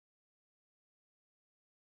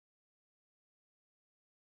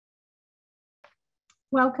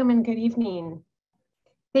Welcome and good evening.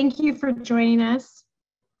 Thank you for joining us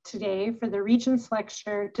today for the Regents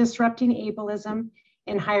lecture, Disrupting Ableism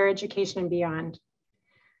in Higher Education and Beyond.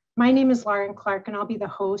 My name is Lauren Clark and I'll be the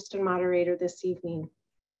host and moderator this evening.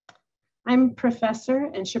 I'm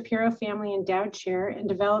professor and Shapiro Family Endowed Chair in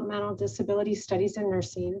Developmental Disability Studies in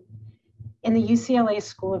Nursing in the UCLA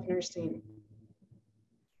School of Nursing.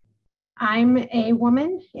 I'm a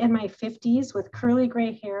woman in my 50s with curly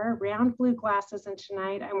gray hair, round blue glasses, and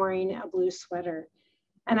tonight I'm wearing a blue sweater.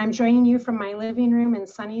 And I'm joining you from my living room in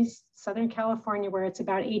sunny Southern California where it's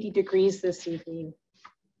about 80 degrees this evening.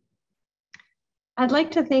 I'd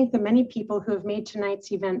like to thank the many people who have made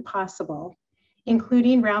tonight's event possible,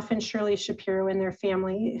 including Ralph and Shirley Shapiro and their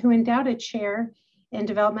family, who endowed a chair in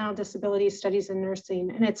Developmental Disability Studies in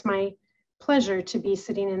Nursing, and it's my pleasure to be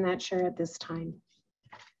sitting in that chair at this time.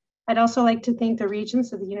 I'd also like to thank the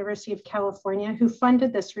Regents of the University of California who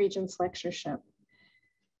funded this Regents lectureship.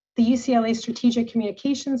 The UCLA Strategic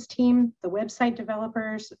Communications team, the website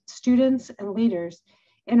developers, students, and leaders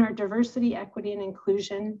in our diversity, equity, and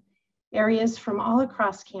inclusion areas from all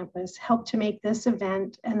across campus helped to make this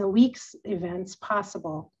event and the week's events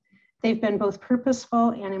possible. They've been both purposeful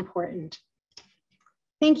and important.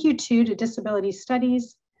 Thank you too to Disability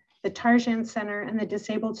Studies, the Tarjan Center, and the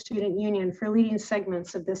Disabled Student Union for leading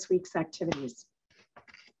segments of this week's activities.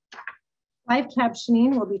 Live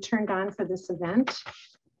captioning will be turned on for this event.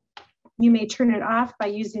 You may turn it off by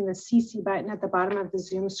using the CC button at the bottom of the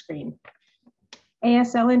Zoom screen.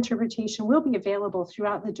 ASL interpretation will be available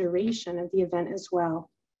throughout the duration of the event as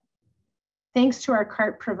well. Thanks to our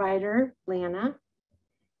CART provider, Lana,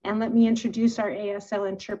 and let me introduce our ASL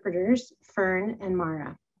interpreters, Fern and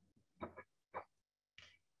Mara.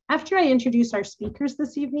 After I introduce our speakers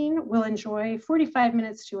this evening, we'll enjoy 45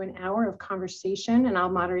 minutes to an hour of conversation, and I'll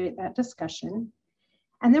moderate that discussion.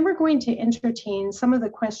 And then we're going to entertain some of the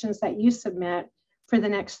questions that you submit for the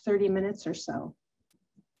next 30 minutes or so.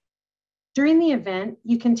 During the event,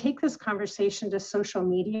 you can take this conversation to social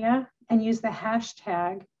media and use the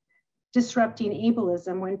hashtag Disrupting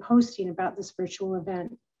Ableism when posting about this virtual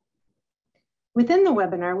event. Within the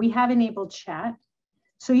webinar, we have enabled chat,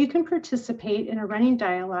 so you can participate in a running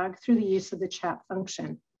dialogue through the use of the chat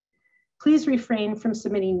function. Please refrain from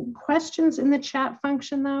submitting questions in the chat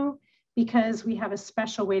function though, because we have a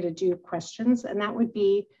special way to do questions, and that would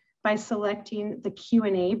be by selecting the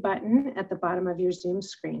Q&A button at the bottom of your Zoom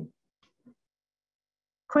screen.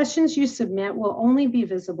 Questions you submit will only be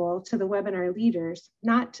visible to the webinar leaders,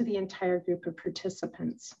 not to the entire group of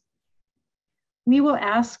participants. We will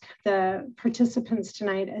ask the participants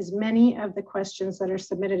tonight as many of the questions that are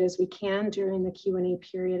submitted as we can during the Q&A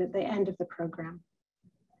period at the end of the program.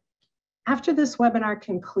 After this webinar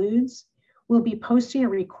concludes, we'll be posting a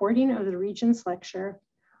recording of the Regents lecture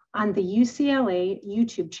on the UCLA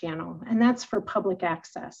YouTube channel, and that's for public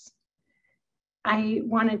access. I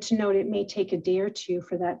wanted to note it may take a day or two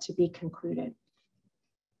for that to be concluded.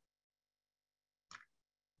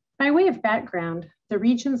 By way of background, the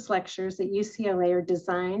Regents lectures at UCLA are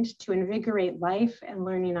designed to invigorate life and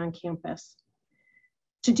learning on campus.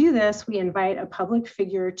 To do this, we invite a public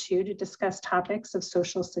figure or two to discuss topics of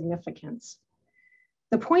social significance.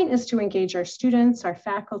 The point is to engage our students, our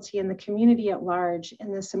faculty, and the community at large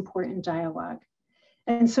in this important dialogue.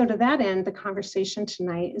 And so to that end, the conversation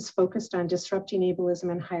tonight is focused on disrupting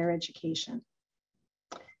ableism in higher education.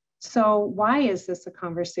 So why is this a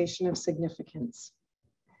conversation of significance?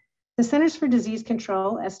 The Centers for Disease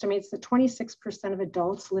Control estimates that 26% of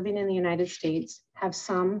adults living in the United States have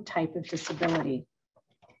some type of disability.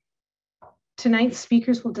 Tonight's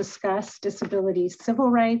speakers will discuss disability civil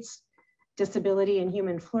rights, disability and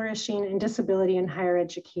human flourishing, and disability in higher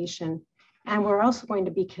education. And we're also going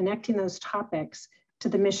to be connecting those topics to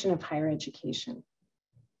the mission of higher education.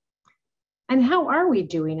 And how are we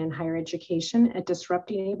doing in higher education at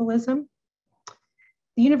disrupting ableism?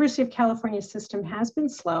 The University of California system has been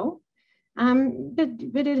slow,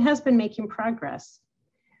 but it has been making progress.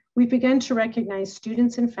 We've begun to recognize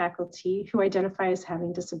students and faculty who identify as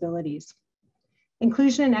having disabilities.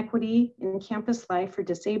 Inclusion and equity in campus life for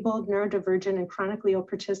disabled, neurodivergent, and chronically ill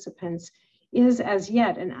participants is as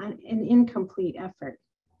yet an incomplete effort.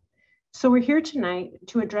 So we're here tonight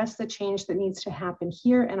to address the change that needs to happen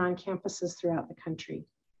here and on campuses throughout the country.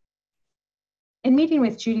 In meeting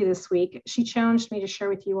with Judy this week, she challenged me to share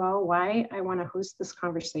with you all why I want to host this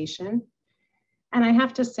conversation. And I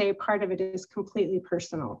have to say, part of it is completely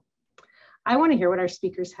personal. I want to hear what our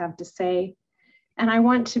speakers have to say, and I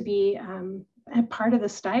want to be a part of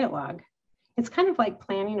this dialogue. It's kind of like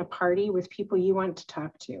planning a party with people you want to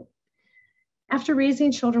talk to. After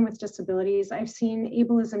raising children with disabilities, I've seen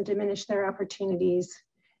ableism diminish their opportunities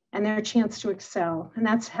and their chance to excel. And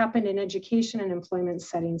that's happened in education and employment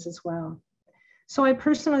settings as well. So I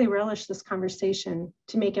personally relish this conversation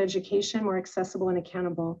to make education more accessible and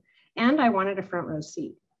accountable. And I wanted a front row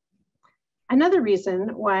seat. Another reason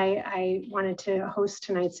why I wanted to host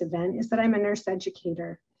tonight's event is that I'm a nurse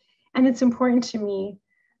educator. And it's important to me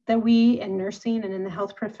that we in nursing and in the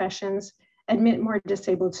health professions admit more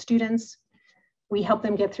disabled students. We help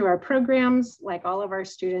them get through our programs, like all of our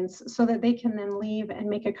students, so that they can then leave and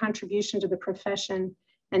make a contribution to the profession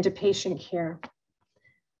and to patient care.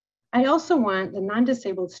 I also want the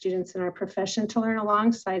non-disabled students in our profession to learn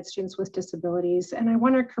alongside students with disabilities, and I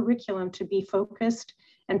want our curriculum to be focused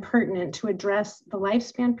and pertinent to address the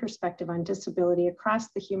lifespan perspective on disability across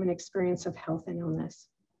the human experience of health and illness.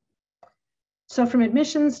 So from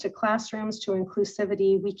admissions to classrooms to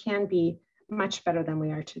inclusivity, we can be much better than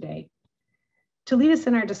we are today. To lead us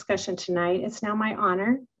in our discussion tonight, it's now my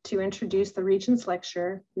honor to introduce the Regents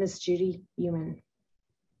lecturer, Ms. Judith Heumann.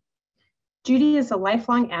 Judy is a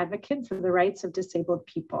lifelong advocate for the rights of disabled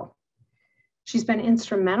people. She's been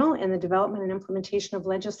instrumental in the development and implementation of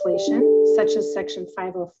legislation, such as Section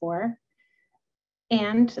 504,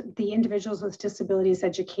 and the Individuals with Disabilities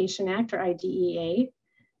Education Act, or IDEA,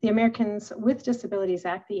 the Americans with Disabilities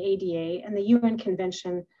Act, the ADA, and the UN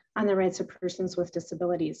Convention on the Rights of Persons with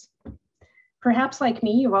Disabilities. Perhaps like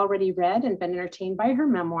me, you've already read and been entertained by her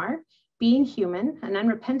memoir, Being Human, an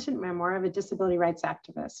unrepentant memoir of a disability rights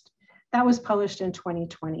activist. That was published in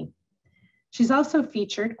 2020. She's also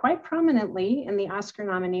featured quite prominently in the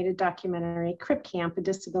Oscar-nominated documentary Crip Camp, A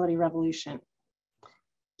Disability Revolution.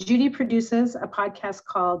 Judy produces a podcast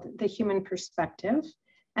called The Human Perspective,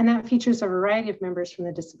 and that features a variety of members from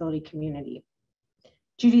the disability community.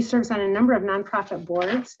 Judy serves on a number of nonprofit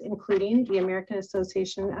boards, including the American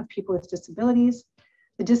Association of People with Disabilities,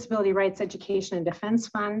 the Disability Rights Education and Defense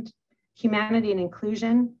Fund, Humanity and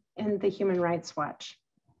Inclusion, and the Human Rights Watch.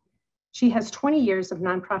 She has 20 years of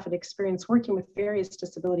nonprofit experience working with various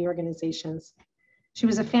disability organizations. She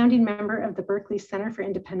was a founding member of the Berkeley Center for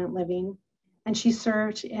Independent Living, and she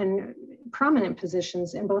served in prominent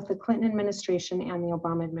positions in both the Clinton administration and the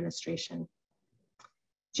Obama administration.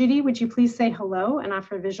 Judy, would you please say hello and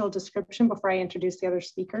offer a visual description before I introduce the other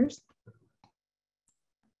speakers?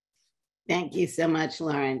 Thank you so much,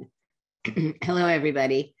 Lauren. Hello,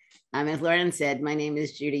 everybody. As Lauren said, my name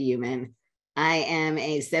is Judith Heumann. I am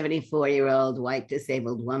a 74-year-old white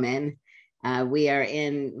disabled woman. We are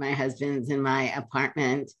in my husband's and my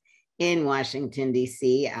apartment in Washington,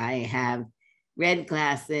 D.C. I have red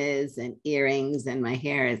glasses and earrings, and my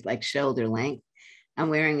hair is like shoulder length. I'm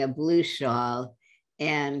wearing a blue shawl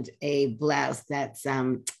and a blouse that's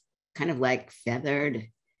kind of like feathered,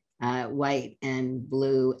 white and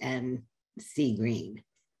blue and sea green.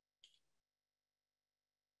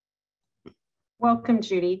 Welcome,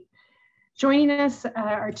 Judy. Joining us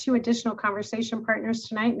are two additional conversation partners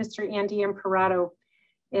tonight. Mr. Andy Imparato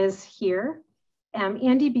is here.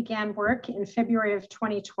 Andy began work in February of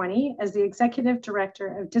 2020 as the Executive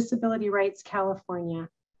Director of Disability Rights California.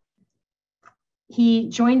 He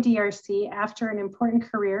joined DRC after an important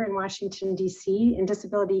career in Washington, D.C. in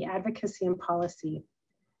disability advocacy and policy.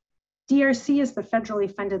 DRC is the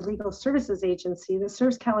federally funded legal services agency that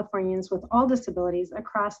serves Californians with all disabilities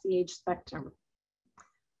across the age spectrum.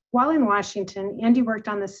 While in Washington, Andy worked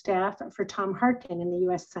on the staff for Tom Harkin in the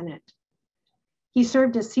U.S. Senate. He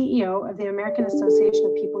served as CEO of the American Association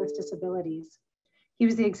of People with Disabilities. He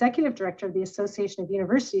was the executive director of the Association of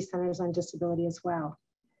University Centers on Disability as well.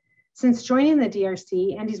 Since joining the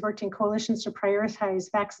DRC, Andy's worked in coalitions to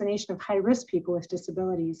prioritize vaccination of high-risk people with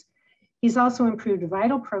disabilities. He's also improved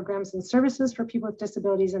vital programs and services for people with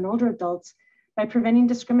disabilities and older adults by preventing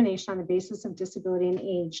discrimination on the basis of disability and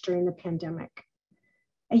age during the pandemic.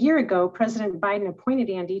 A year ago, President Biden appointed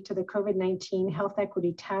Andy to the COVID-19 Health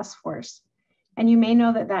Equity Task Force. And you may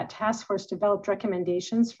know that that task force developed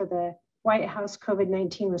recommendations for the White House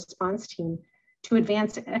COVID-19 response team to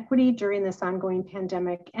advance equity during this ongoing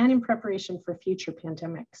pandemic and in preparation for future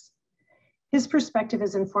pandemics. His perspective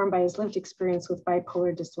is informed by his lived experience with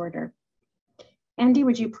bipolar disorder. Andy,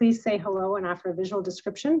 would you please say hello and offer a visual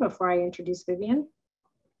description before I introduce Vivian?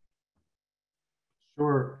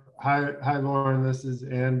 Sure. Hi, Lauren. This is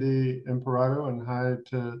Andy Imparato, and hi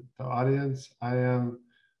to the audience. I am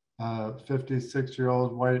a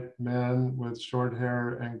 56-year-old white man with short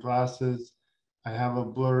hair and glasses. I have a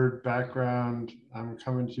blurred background. I'm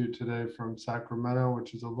coming to you today from Sacramento,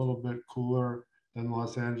 which is a little bit cooler than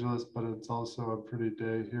Los Angeles, but it's also a pretty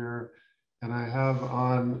day here. And I have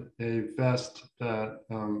on a vest that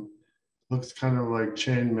looks kind of like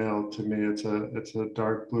chainmail to me. It's a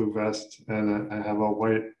dark blue vest, and I have a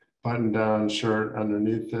white button-down shirt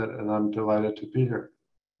underneath it, and I'm delighted to be here.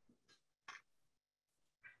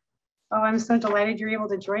 Oh, I'm so delighted you're able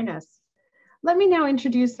to join us. Let me now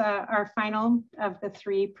introduce our final of the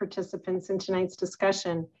three participants in tonight's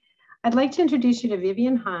discussion. I'd like to introduce you to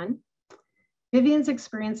Vivian Haun. Vivian's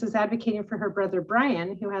experiences advocating for her brother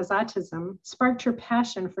Brian, who has autism, sparked her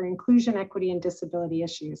passion for inclusion, equity, and disability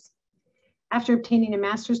issues. After obtaining a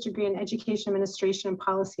master's degree in education administration and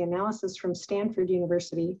policy analysis from Stanford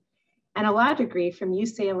University and a law degree from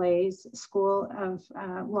UCLA's School of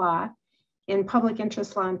Law in public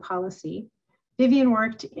interest law and policy, Vivian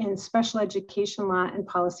worked in special education law and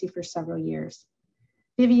policy for several years.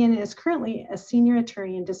 Vivian is currently a senior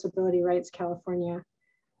attorney in Disability Rights California,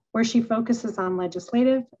 where she focuses on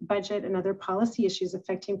legislative, budget, and other policy issues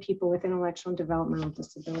affecting people with intellectual and developmental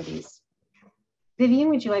disabilities. Vivian,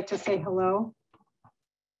 would you like to say hello?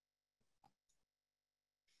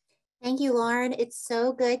 Thank you, Lauren. It's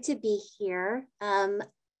so good to be here.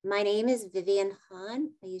 My name is Vivian Haun.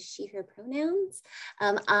 I use she, her pronouns.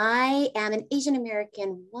 I am an Asian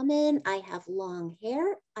American woman. I have long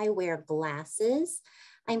hair. I wear glasses.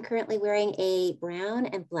 I'm currently wearing a brown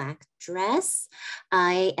and black dress.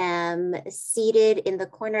 I am seated in the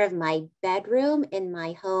corner of my bedroom in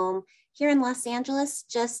my home here in Los Angeles,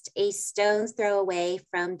 just a stone's throw away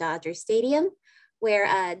from Dodger Stadium,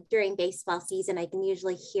 where during baseball season, I can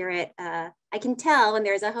usually hear it. I can tell when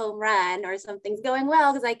there's a home run or something's going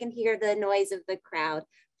well because I can hear the noise of the crowd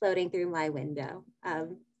floating through my window. So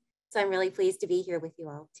I'm really pleased to be here with you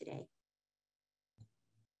all today.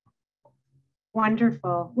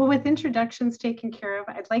 Wonderful. Well, with introductions taken care of,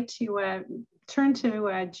 I'd like to turn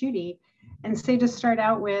to Judy and say, to start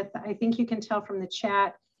out with, I think you can tell from the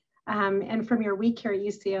chat and from your week here at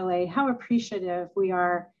UCLA, how appreciative we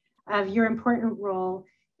are of your important role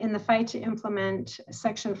in the fight to implement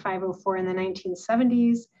Section 504 in the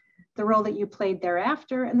 1970s, the role that you played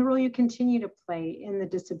thereafter, and the role you continue to play in the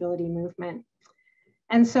disability movement.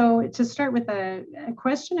 And so to start with a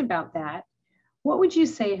question about that, what would you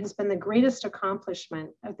say has been the greatest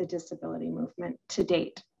accomplishment of the disability movement to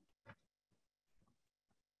date?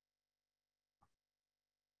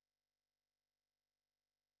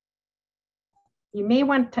 You may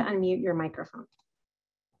want to unmute your microphone.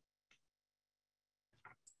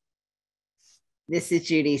 This is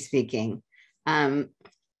Judy speaking. Thank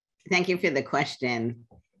you for the question.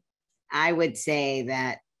 I would say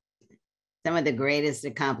that some of the greatest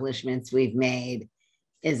accomplishments we've made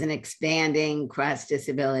is an expanding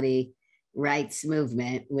cross-disability rights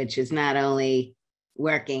movement, which is not only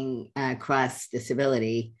working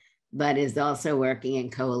cross-disability, but is also working in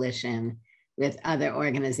coalition with other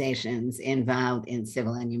organizations involved in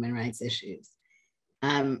civil and human rights issues.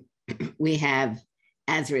 We have,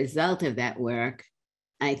 as a result of that work,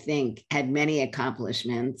 I think, had many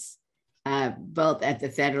accomplishments, both at the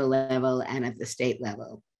federal level and at the state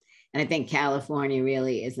level. And I think California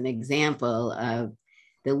really is an example of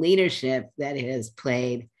the leadership that it has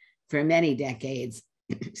played for many decades.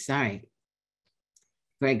 Sorry.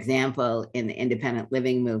 For example, in the independent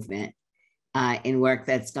living movement, in work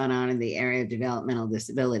that's gone on in the area of developmental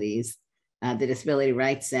disabilities, the Disability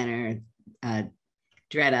Rights Center,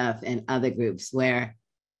 DREDUF, and other groups, where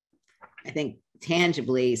I think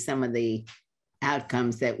tangibly some of the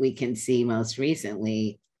outcomes that we can see most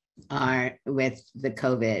recently are with the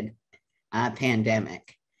COVID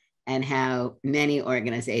pandemic, and how many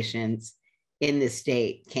organizations in the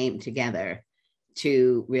state came together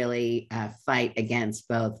to really fight against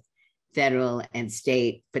both federal and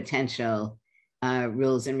state potential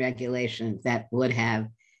rules and regulations that would have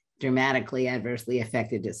dramatically adversely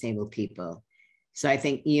affected disabled people. So I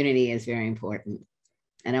think unity is very important.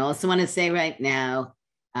 And I also want to say right now,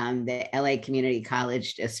 the LA Community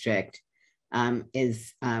College District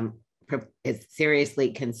is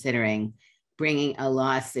seriously considering bringing a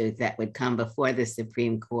lawsuit that would come before the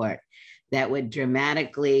Supreme Court that would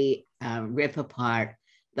dramatically rip apart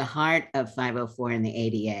the heart of 504 and the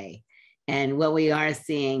ADA. And what we are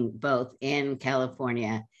seeing both in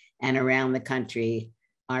California and around the country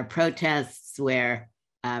are protests where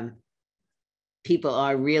people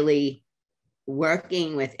are really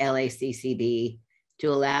working with LACCD to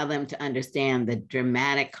allow them to understand the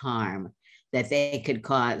dramatic harm that they could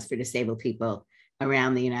cause for disabled people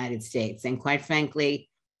around the United States. And quite frankly,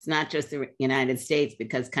 it's not just the United States,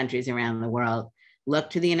 because countries around the world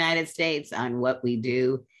look to the United States on what we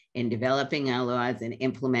do in developing our laws and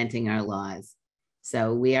implementing our laws.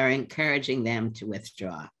 So we are encouraging them to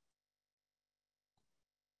withdraw.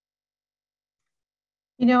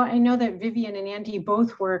 You know, I know that Vivian and Andy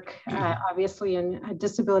both work obviously in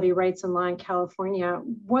disability rights and law in California.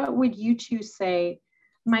 What would you two say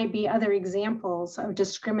might be other examples of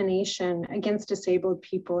discrimination against disabled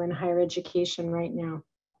people in higher education right now?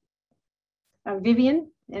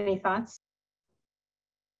 Vivian, any thoughts?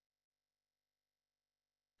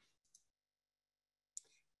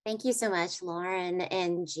 Thank you so much, Lauren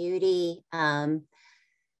and Judy.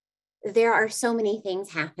 There are so many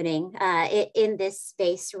things happening in this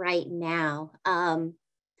space right now.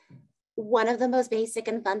 One of the most basic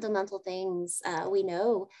and fundamental things we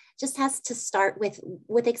know just has to start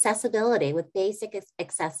with accessibility, with basic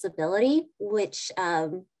accessibility, which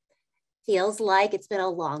feels like it's been a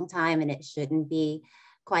long time and it shouldn't be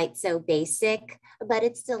quite so basic, but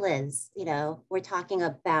it still is. You know, we're talking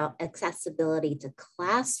about accessibility to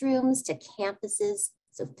classrooms, to campuses,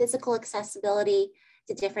 so physical accessibility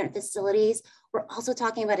to different facilities. We're also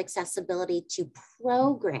talking about accessibility to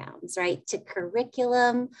programs, right, to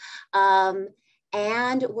curriculum. And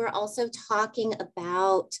we're also talking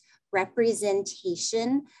about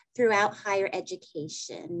representation throughout higher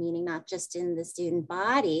education, meaning not just in the student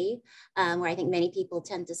body, where I think many people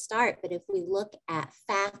tend to start, but if we look at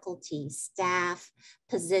faculty, staff,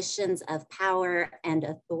 positions of power and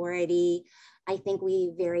authority, I think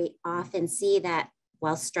we very often see that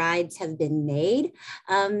while strides have been made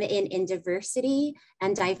in diversity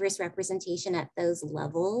and diverse representation at those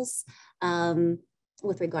levels,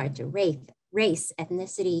 with regard to race,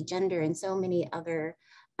 ethnicity, gender, and so many other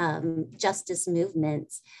justice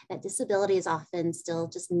movements, that disability is often still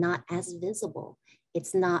just not as visible.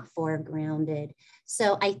 It's not foregrounded.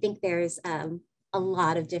 So I think there's a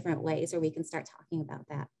lot of different ways where we can start talking about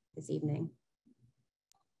that this evening.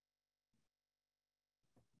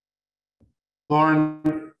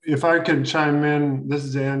 Lauren, if I could chime in, this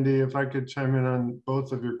is Andy, if I could chime in on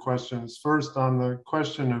both of your questions. First, on the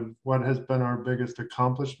question of what has been our biggest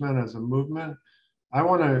accomplishment as a movement, I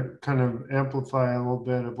want to kind of amplify a little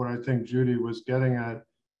bit of what I think Judy was getting at.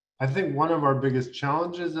 I think one of our biggest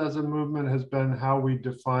challenges as a movement has been how we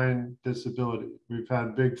define disability. We've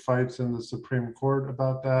had big fights in the Supreme Court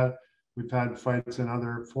about that. We've had fights in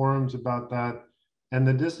other forums about that. And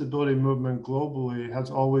the disability movement globally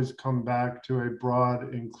has always come back to a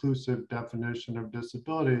broad, inclusive definition of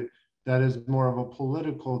disability that is more of a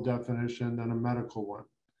political definition than a medical one.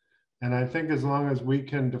 And I think as long as we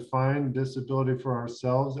can define disability for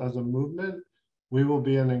ourselves as a movement, we will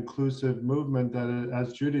be an inclusive movement that,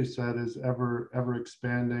 as Judy said, is ever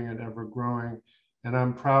expanding and ever growing. And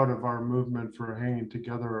I'm proud of our movement for hanging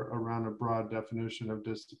together around a broad definition of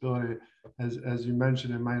disability. As you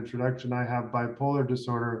mentioned in my introduction, I have bipolar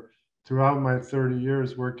disorder. Throughout my 30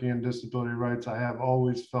 years working in disability rights, I have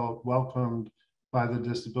always felt welcomed by the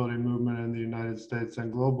disability movement in the United States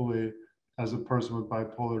and globally as a person with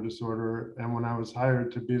bipolar disorder. And when I was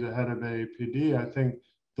hired to be the head of AAPD, I think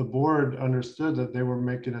the board understood that they were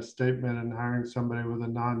making a statement and hiring somebody with a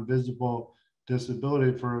non-visible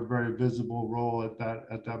disability for a very visible role at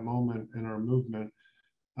that moment in our movement.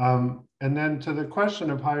 And then to the question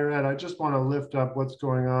of higher ed, I just want to lift up what's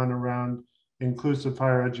going on around inclusive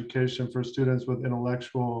higher education for students with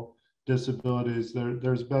intellectual disabilities.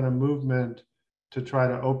 There's been a movement to try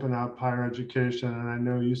to open up higher education, and I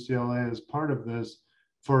know UCLA is part of this,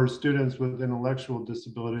 for students with intellectual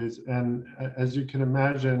disabilities. And as you can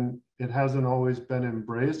imagine, it hasn't always been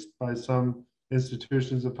embraced by some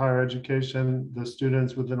institutions of higher education. The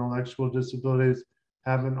students with intellectual disabilities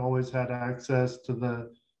haven't always had access to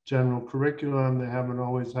the general curriculum. They haven't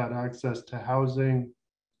always had access to housing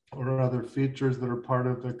or other features that are part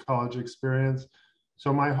of the college experience.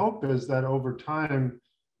 So my hope is that over time,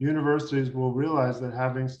 universities will realize that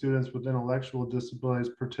having students with intellectual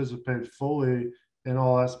disabilities participate fully in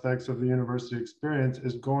all aspects of the university experience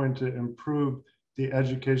is going to improve the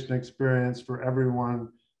education experience for everyone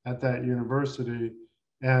at that university.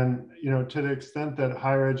 And to the extent that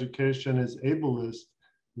higher education is ableist,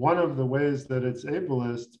 one of the ways that it's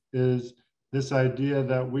ableist is this idea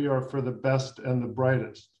that we are for the best and the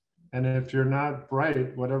brightest. And if you're not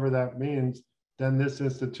bright, whatever that means, then this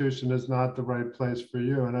institution is not the right place for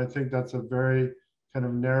you. And I think that's a very kind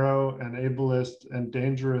of narrow and ableist and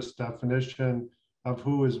dangerous definition of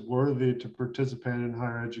who is worthy to participate in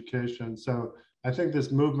higher education. So I think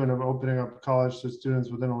this movement of opening up college to students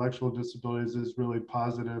with intellectual disabilities is really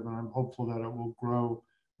positive, and I'm hopeful that it will grow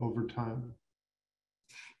over time.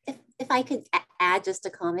 If I could add just a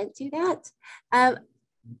comment to that.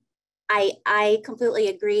 I completely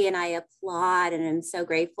agree, and I applaud, and I'm so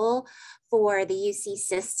grateful for the UC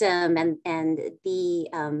system and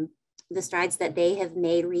the the strides that they have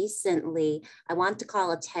made recently, I want to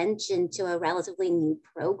call attention to a relatively new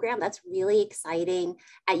program that's really exciting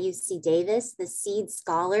at UC Davis, the Seed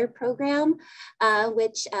Scholar Program,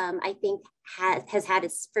 which I think has had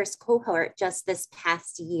its first cohort just this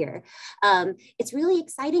past year. It's really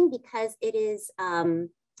exciting because it is an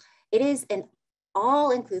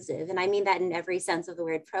all-inclusive, and I mean that in every sense of the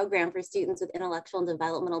word, program for students with intellectual and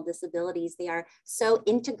developmental disabilities. They are so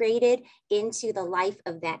integrated into the life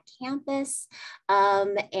of that campus.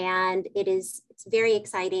 And it's very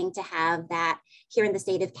exciting to have that here in the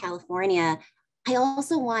state of California. I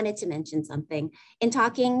also wanted to mention something. In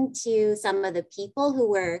talking to some of the people who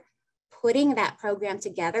were putting that program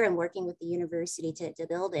together and working with the university to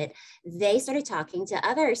build it, they started talking to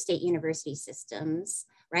other state university systems,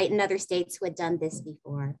 right, in other states who had done this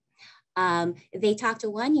before. They talked to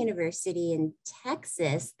one university in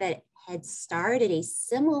Texas that had started a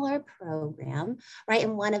similar program, right?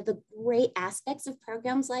 And one of the great aspects of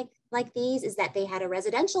programs like these is that they had a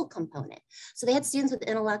residential component. So they had students with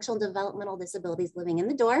intellectual and developmental disabilities living in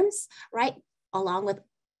the dorms, right, along with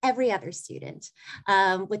every other student,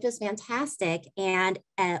 which was fantastic. And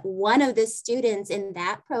one of the students in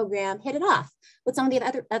that program hit it off with some of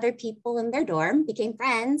the other people in their dorm, became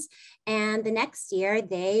friends. And the next year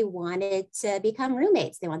they wanted to become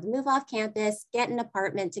roommates. They wanted to move off campus, get an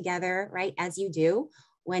apartment together, right? As you do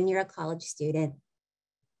when you're a college student.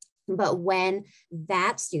 But when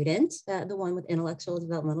that student, the one with intellectual and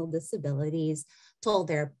developmental disabilities, told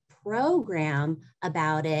their program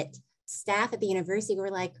about it, staff at the university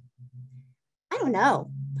were like, I don't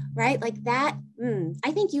know, right? Like that,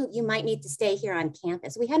 I think you might need to stay here on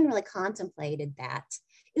campus. We hadn't really contemplated that.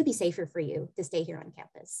 It would be safer for you to stay here on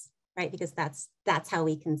campus, right? Because that's how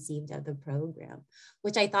we conceived of the program,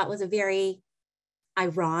 which I thought was a very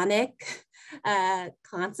ironic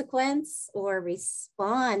consequence or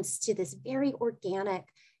response to this very organic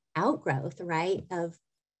outgrowth, right? Of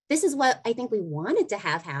this is what I think we wanted to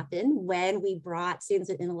have happen when we brought students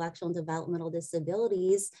with intellectual and developmental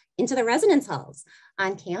disabilities into the residence halls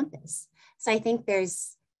on campus. So I think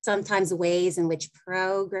there's sometimes ways in which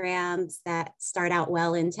programs that start out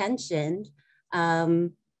well-intentioned,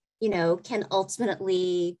 can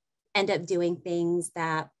ultimately end up doing things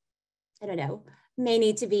that, I don't know, may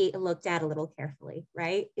need to be looked at a little carefully,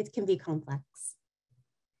 right? It can be complex.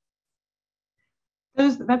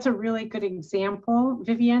 That's a really good example,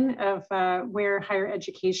 Vivian, of where higher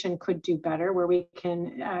education could do better, where we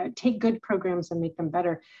can take good programs and make them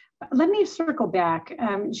better. Let me circle back.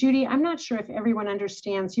 Judy, I'm not sure if everyone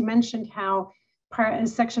understands. You mentioned how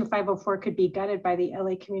Section 504 could be gutted by the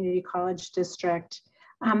LA Community College District.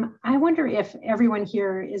 I wonder if everyone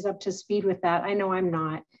here is up to speed with that. I know I'm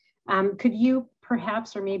not. Could you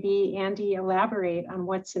perhaps, or maybe Andy, elaborate on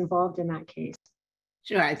what's involved in that case?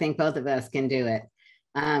 Sure, I think both of us can do it.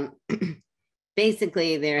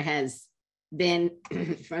 Basically, there has been,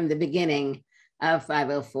 from the beginning of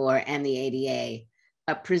 504 and the ADA,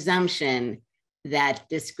 a presumption that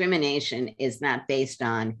discrimination is not based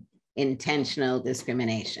on intentional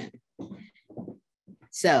discrimination.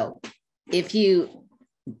 So if you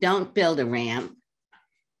don't build a ramp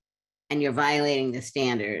and you're violating the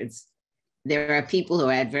standards, there are people who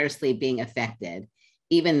are adversely being affected,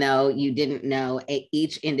 even though you didn't know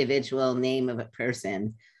each individual name of a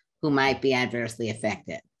person who might be adversely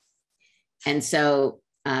affected. And so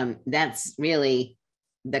that's really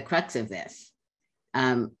the crux of this.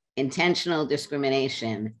 Intentional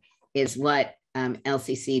discrimination is what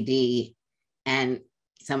LCCD and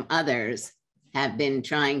some others have been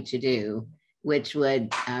trying to do, which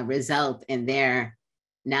would result in their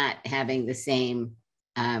not having the same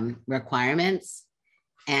requirements.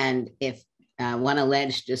 And if one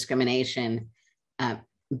alleged discrimination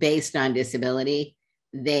based on disability,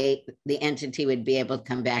 the entity would be able to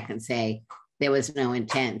come back and say there was no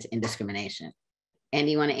intent in discrimination.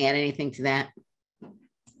 Andy, you want to add anything to that?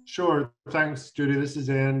 Sure, thanks, Judy. This is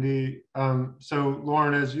Andy. So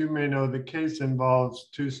Lauren, as you may know, the case involves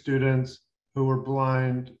two students who were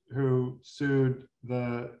blind who sued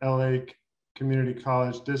the LA Community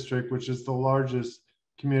College District, which is the largest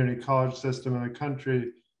community college system in the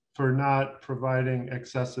country, for not providing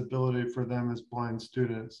accessibility for them as blind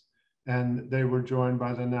students. And they were joined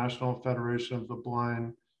by the National Federation of the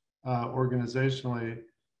Blind organizationally.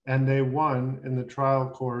 And they won in the trial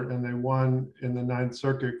court, and they won in the Ninth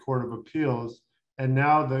Circuit Court of Appeals. And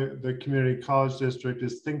now the Community College District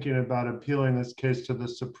is thinking about appealing this case to the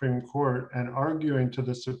Supreme Court and arguing to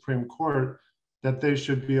the Supreme Court that they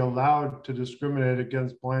should be allowed to discriminate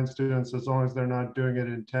against blind students as long as they're not doing it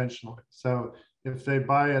intentionally. So if they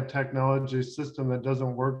buy a technology system that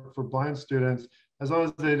doesn't work for blind students, as long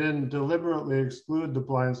as they didn't deliberately exclude the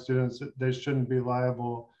blind students, they shouldn't be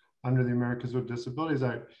liable under the Americans with Disabilities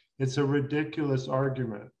Act. It's a ridiculous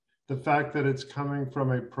argument. The fact that it's coming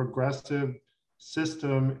from a progressive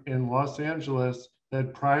system in Los Angeles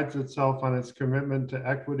that prides itself on its commitment to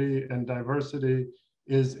equity and diversity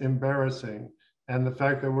is embarrassing. And the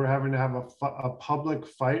fact that we're having to have a public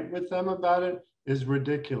fight with them about it is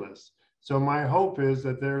ridiculous. So my hope is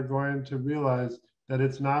that they're going to realize that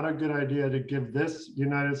it's not a good idea to give this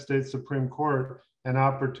United States Supreme Court an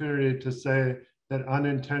opportunity to say that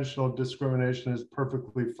unintentional discrimination is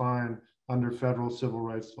perfectly fine under federal civil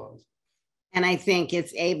rights laws. And I think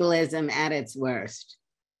it's ableism at its worst.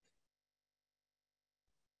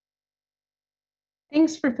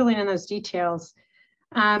 Thanks for filling in those details.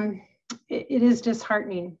 It is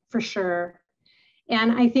disheartening for sure.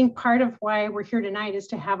 And I think part of why we're here tonight is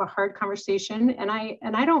to have a hard conversation. And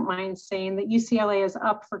I don't mind saying that UCLA is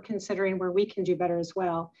up for considering where we can do better as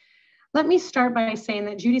well. Let me start by saying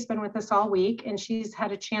that Judy's been with us all week and she's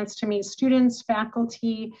had a chance to meet students,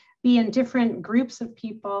 faculty, be in different groups of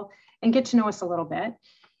people and get to know us a little bit.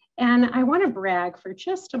 And I want to brag for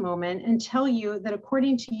just a moment and tell you that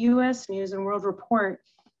according to US News and World Report,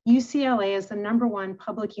 UCLA is the #1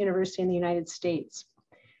 public university in the United States.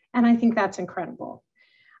 And I think that's incredible.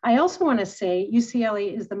 I also want to say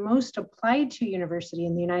UCLA is the most applied to university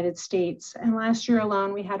in the United States. And last year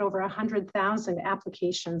alone, we had over 100,000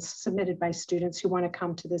 applications submitted by students who want to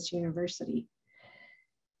come to this university.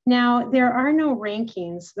 Now, there are no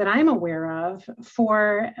rankings that I'm aware of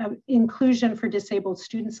for inclusion for disabled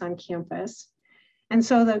students on campus. And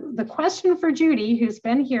so the question for Judy, who's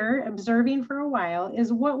been here observing for a while,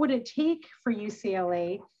 is what would it take for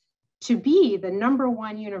UCLA to be the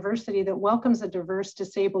 #1 university that welcomes a diverse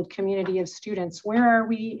disabled community of students? Where are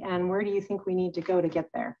we and where do you think we need to go to get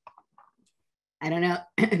there? I don't know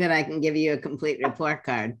that I can give you a complete report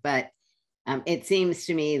card, but it seems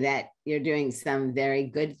to me that you're doing some very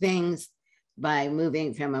good things by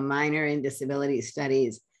moving from a minor in disability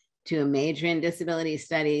studies to a major in disability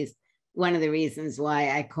studies. One of the reasons why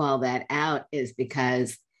I call that out is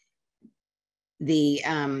because the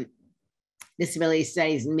disability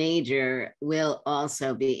studies major will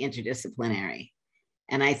also be interdisciplinary.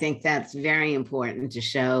 And I think that's very important to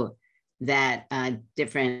show that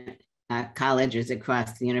different colleges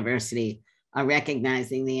across the university are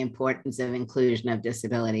recognizing the importance of inclusion of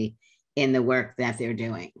disability in the work that they're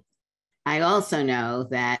doing. I also know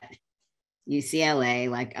that UCLA,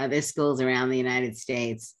 like other schools around the United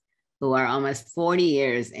States, who are almost 40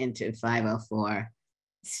 years into 504,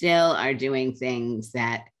 still are doing things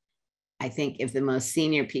that I think if the most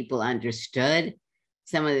senior people understood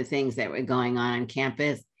some of the things that were going on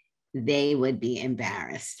campus, they would be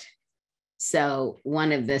embarrassed. So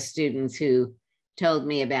one of the students who told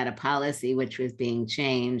me about a policy which was being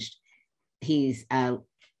changed, he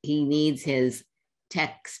needs his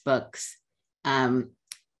textbooks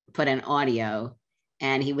put in audio,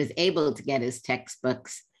 and he was able to get his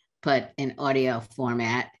textbooks put in audio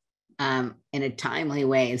format in a timely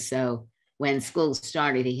way. So when school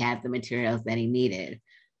started, he had the materials that he needed.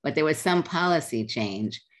 But there was some policy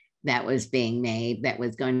change that was being made that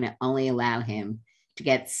was going to only allow him to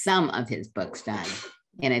get some of his books done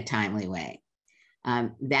in a timely way.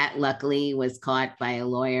 That luckily was caught by a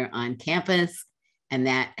lawyer on campus, and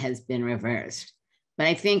that has been reversed. But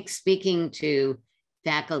I think speaking to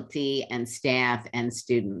faculty and staff and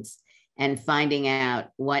students and finding out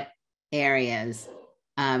what areas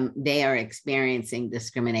they are experiencing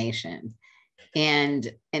discrimination. And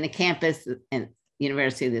in a campus and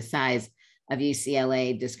university the size of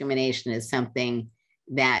UCLA, discrimination is something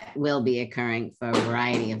that will be occurring for a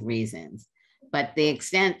variety of reasons. But the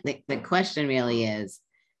extent, the question really is,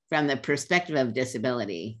 from the perspective of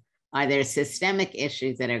disability, are there systemic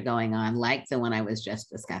issues that are going on, like the one I was just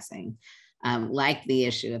discussing, like the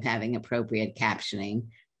issue of having appropriate captioning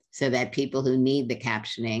so that people who need the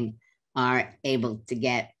captioning are able to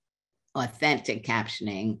get authentic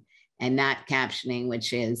captioning and not captioning,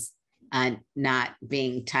 which is not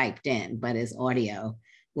being typed in, but is audio.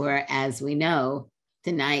 Whereas we know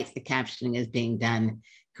tonight the captioning is being done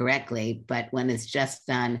correctly, but when it's just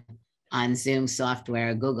done on Zoom software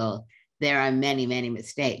or Google, there are many, many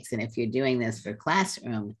mistakes. And if you're doing this for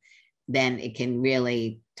classroom, then it can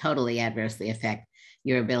really totally adversely affect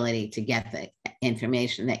your ability to get the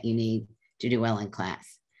information that you need to do well in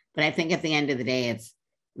class. But I think at the end of the day, it's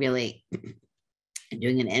really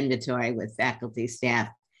doing an inventory with faculty, staff,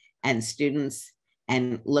 and students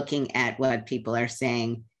and looking at what people are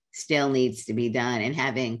saying still needs to be done and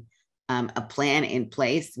having a plan in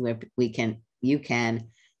place where you can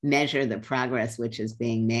measure the progress which is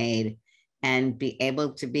being made and be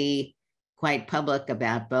able to be quite public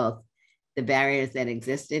about both the barriers that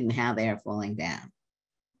existed and how they are falling down.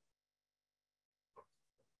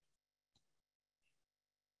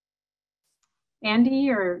 Andy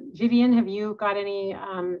or Vivian, have you got any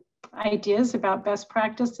ideas about best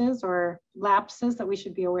practices or lapses that we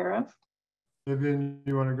should be aware of? Vivian,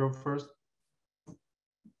 you want to go first?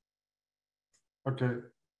 Okay.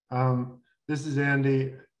 This is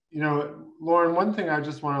Andy. You know, Lauren, one thing I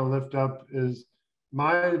just want to lift up is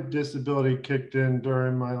my disability kicked in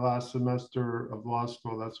during my last semester of law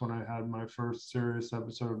school. That's when I had my first serious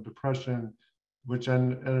episode of depression, which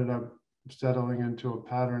ended up settling into a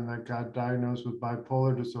pattern that got diagnosed with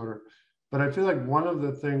bipolar disorder. But I feel like one of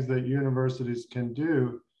the things that universities can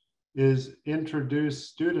do is introduce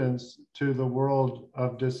students to the world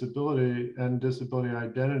of disability and disability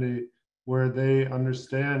identity, where they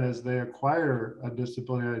understand as they acquire a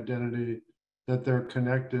disability identity that they're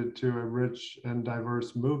connected to a rich and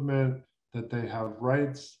diverse movement, that they have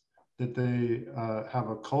rights, that they have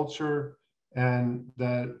a culture, and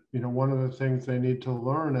that, you know, one of the things they need to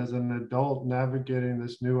learn as an adult navigating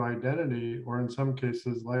this new identity, or in some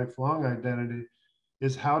cases lifelong identity,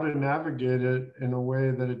 is how to navigate it in a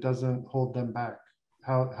way that it doesn't hold them back,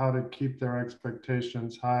 how to keep their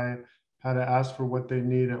expectations high, how to ask for what they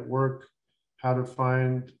need at work, how to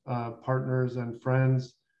find partners and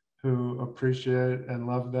friends who appreciate and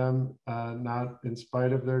love them, not in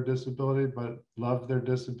spite of their disability, but love their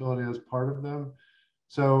disability as part of them.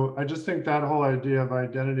 So I just think that whole idea of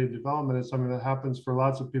identity development is something that happens for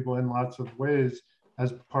lots of people in lots of ways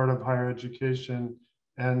as part of higher education,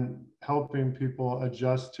 and helping people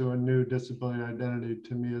adjust to a new disability identity,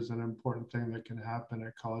 to me, is an important thing that can happen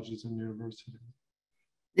at colleges and universities.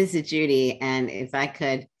 This is Judy, and if I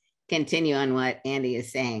could continue on what Andy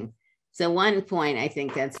is saying. So one point I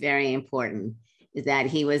think that's very important is that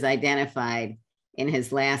he was identified in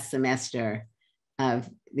his last semester of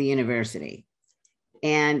the university.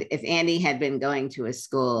 And if Andy had been going to a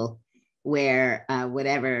school where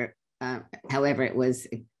however he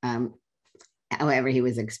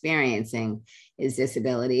was experiencing his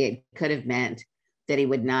disability, it could have meant that he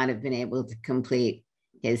would not have been able to complete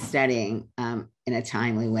his studying in a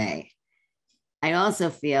timely way. I also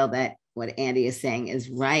feel that what Andy is saying is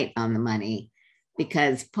right on the money,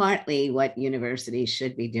 because partly what universities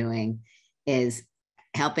should be doing is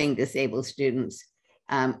helping disabled students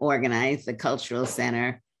organize the cultural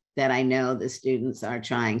center that I know the students are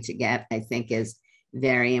trying to get. I think is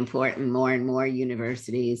very important. More and more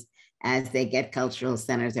universities, as they get cultural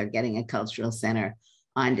centers, are getting a cultural center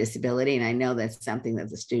on disability. And I know that's something that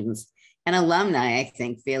the students and alumni, I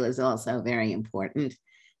think, feel is also very important.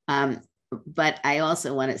 But I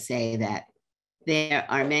also want to say that there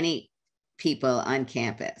are many people on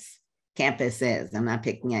campuses, I'm not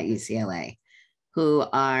picking out UCLA, who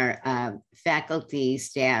are faculty,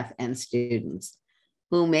 staff, and students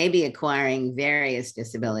who may be acquiring various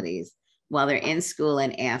disabilities while they're in school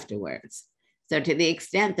and afterwards. So to the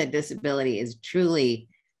extent that disability is truly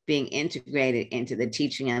being integrated into the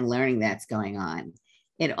teaching and learning that's going on,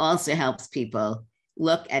 it also helps people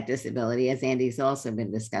look at disability, as Andy's also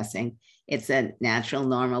been discussing. It's a natural,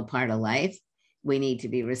 normal part of life. We need to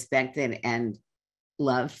be respected and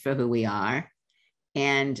loved for who we are.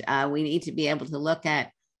 And we need to be able to look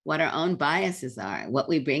at what our own biases are, what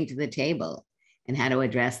we bring to the table, and how to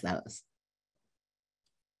address those.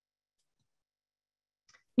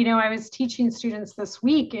 You know, I was teaching students this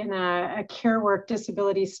week in a care work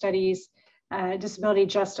disability studies, disability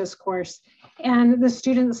justice course. And the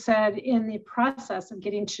students said in the process of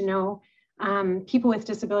getting to know people with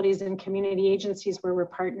disabilities in community agencies where we're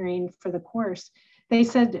partnering for the course, they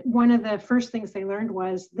said one of the first things they learned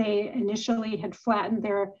was they initially had flattened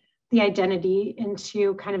the identity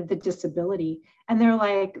into kind of the disability. And they're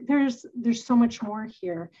like, there's so much more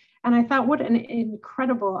here. And I thought, what an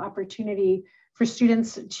incredible opportunity for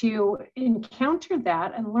students to encounter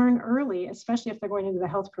that and learn early, especially if they're going into the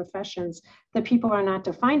health professions, that people are not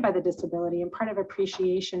defined by the disability. And part of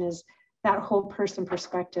appreciation is that whole person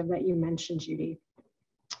perspective that you mentioned, Judy.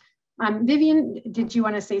 Vivian, did you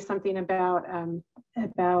want to say something about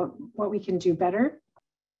what we can do better?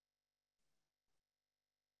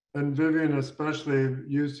 And Vivian, especially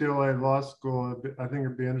UCLA Law School, I think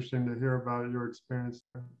it'd be interesting to hear about your experience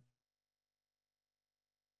there.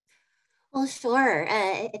 Well, sure.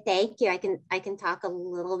 Thank you. I can talk a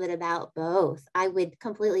little bit about both. I would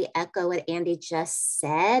completely echo what Andy just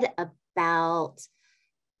said about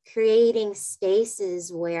creating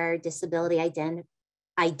spaces where disability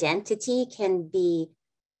identity can be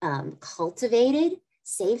cultivated,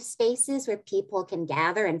 safe spaces where people can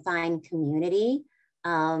gather and find community.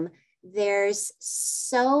 there's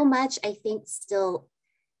so much, I think, still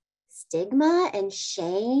stigma and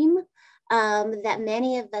shame that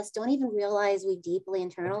many of us don't even realize we deeply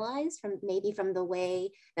internalize from the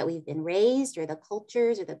way that we've been raised, or the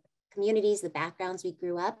cultures or the communities, the backgrounds we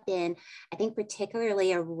grew up in. I think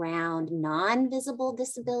particularly around non-visible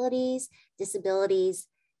disabilities, disabilities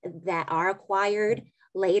that are acquired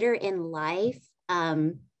later in life.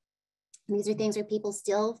 These are things where people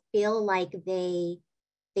still feel like they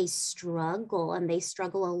struggle, and they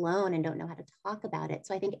struggle alone and don't know how to talk about it.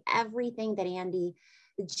 So I think everything that Andy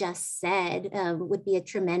just said would be a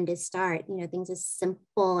tremendous start. You know, things as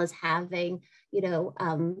simple as having,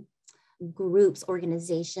 groups,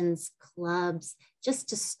 organizations, clubs, just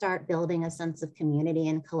to start building a sense of community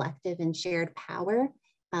and collective and shared power.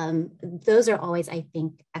 Those are always, I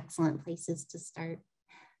think, excellent places to start.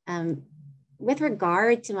 With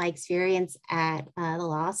regard to my experience at the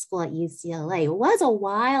law school at UCLA, it was a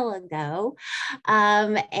while ago.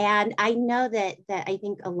 And I know that I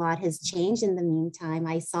think a lot has changed in the meantime.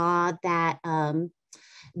 I saw that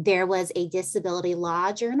there was a disability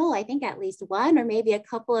law journal, I think at least one or maybe a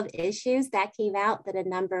couple of issues that came out that a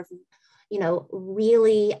number of,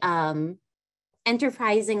 really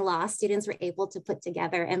enterprising law students were able to put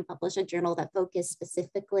together and publish a journal that focused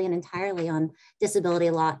specifically and entirely on disability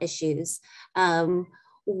law issues,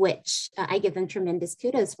 which I give them tremendous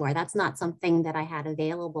kudos for. That's not something that I had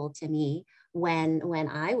available to me when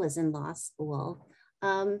I was in law school.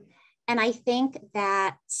 And I think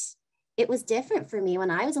that it was different for me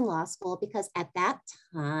when I was in law school, because at that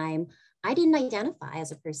time, I didn't identify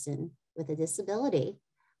as a person with a disability.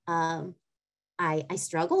 I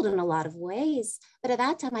struggled in a lot of ways, but at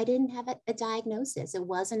that time I didn't have a diagnosis. It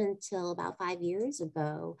wasn't until about 5 years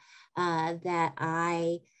ago that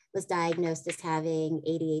I was diagnosed as having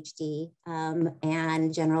ADHD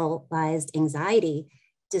and generalized anxiety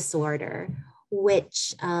disorder,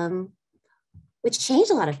 which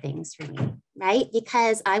changed a lot of things for me, right?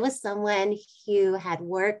 Because I was someone who had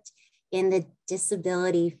worked in the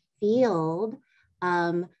disability field,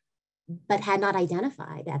 but had not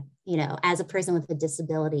identified as a person with a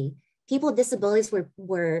disability. People with disabilities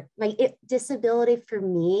were like, disability for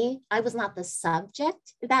me, I was not the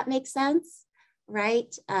subject, if that makes sense,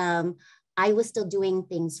 right? I was still doing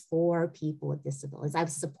things for people with disabilities. I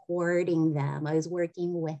was supporting them. I was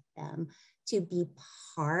working with them to be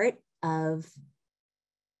part of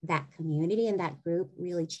that community, and that group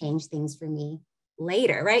really changed things for me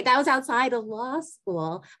later, right? That was outside of law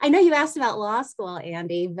school. I know you asked about law school,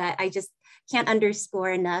 Andy, but I just can't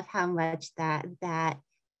underscore enough how much that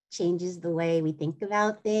changes the way we think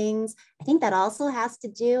about things. I think that also has to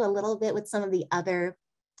do a little bit with some of the other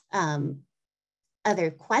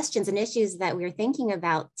questions and issues that we're thinking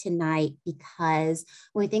about tonight, because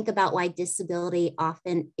when we think about why disability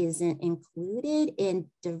often isn't included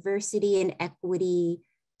in diversity and equity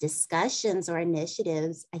discussions or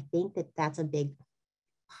initiatives, I think that that's a big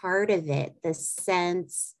part of it, the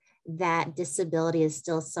sense that disability is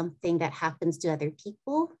still something that happens to other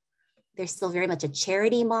people. There's still very much a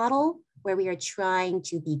charity model where we are trying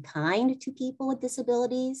to be kind to people with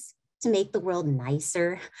disabilities, to make the world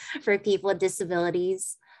nicer for people with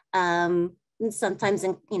disabilities. Sometimes,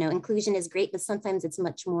 inclusion is great, but sometimes it's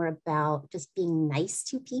much more about just being nice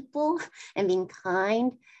to people and being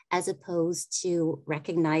kind, as opposed to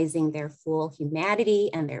recognizing their full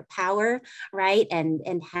humanity and their power, right?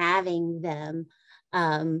 And having them,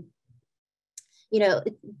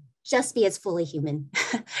 just be as fully human,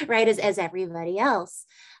 right, as everybody else.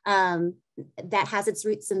 That has its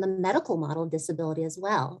roots in the medical model of disability as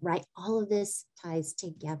well, right? All of this ties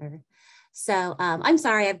together. So I'm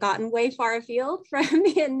sorry, I've gotten way far afield from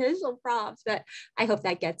the initial prompts, but I hope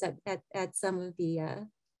that gets at some of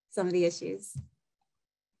the issues.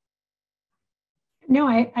 No,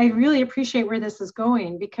 I really appreciate where this is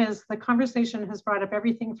going, because the conversation has brought up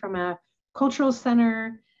everything from a cultural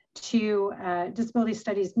center to disability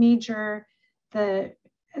studies major, the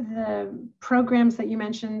programs that you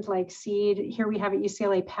mentioned, like SEED. Here we have a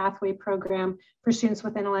UCLA pathway program for students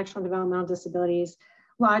with intellectual and developmental disabilities,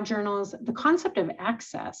 law journals, the concept of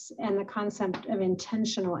access and the concept of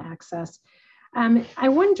intentional access. I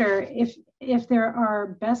wonder if there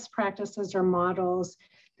are best practices or models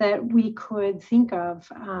that we could think of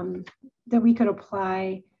that we could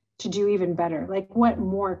apply to do even better. Like, what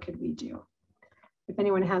more could we do? If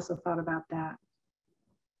anyone has a thought about that.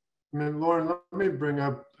 I mean, Lauren, let me bring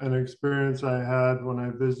up an experience I had when I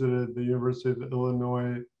visited the University of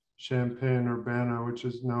Illinois Champaign-Urbana, which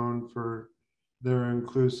is known for their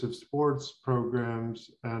inclusive sports programs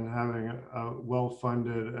and having a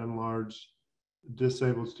well-funded and large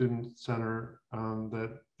disabled student center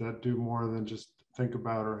that do more than just think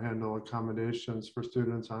about or handle accommodations for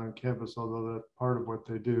students on campus, although that's part of what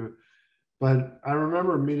they do. But I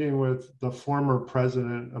remember meeting with the former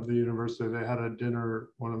president of the university. They had a dinner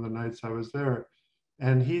one of the nights I was there.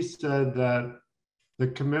 And he said that the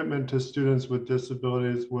commitment to students with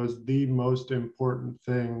disabilities was the most important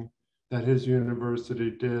thing that his university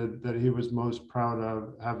did, that he was most proud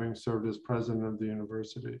of, having served as president of the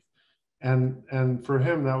university. And for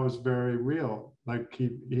him, that was very real. Like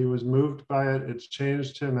he was moved by it. It's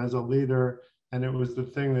changed him as a leader. And it was the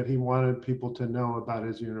thing that he wanted people to know about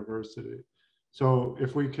his university. So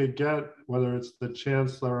if we could get, whether it's the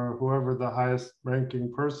chancellor or whoever the highest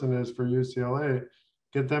ranking person is for UCLA,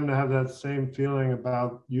 get them to have that same feeling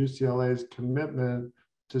about UCLA's commitment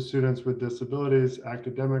to students with disabilities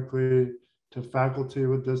academically, to faculty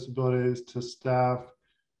with disabilities, to staff,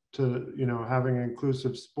 to having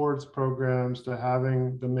inclusive sports programs, to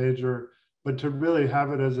having the major, but to really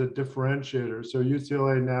have it as a differentiator. So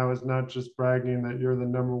UCLA now is not just bragging that you're the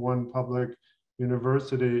 #1 public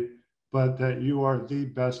university, but that you are the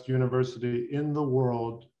best university in the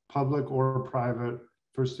world, public or private,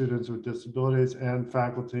 for students with disabilities and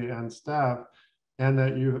faculty and staff, and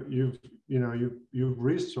that you've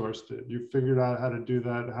resourced it. You've figured out how to do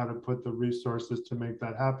that, how to put the resources to make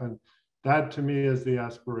that happen. That to me is the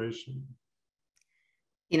aspiration.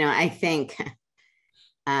 I think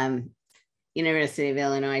University of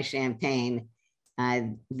Illinois Champaign,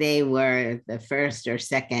 they were the first or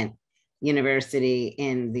second university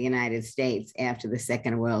in the United States after the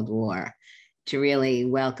Second World War to really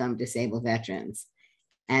welcome disabled veterans.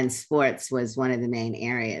 And sports was one of the main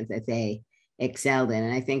areas that they excelled in.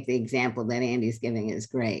 And I think the example that Andy's giving is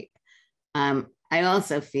great. I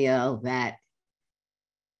also feel that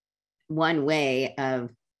one way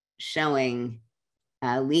of showing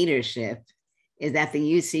leadership is that the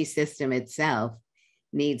UC system itself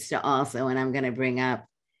needs to also, and I'm going to bring up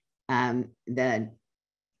the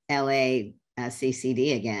LA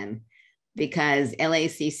CCD again, because LA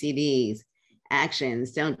CCD's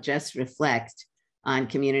actions don't just reflect on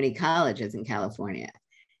community colleges in California.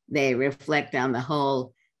 They reflect on the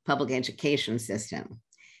whole public education system.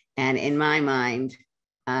 And in my mind,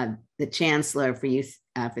 the chancellor for the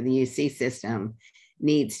UC system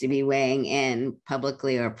needs to be weighing in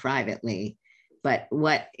publicly or privately. But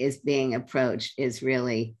what is being approached is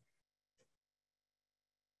really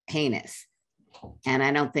heinous. And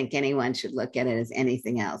I don't think anyone should look at it as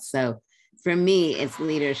anything else. So for me, it's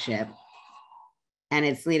leadership, and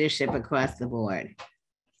it's leadership across the board.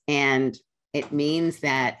 And it means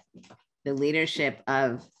that the leadership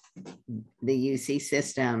of the UC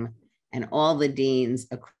system and all the deans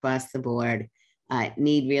across the board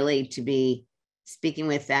need really to be speaking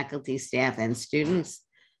with faculty, staff, and students,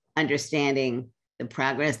 understanding the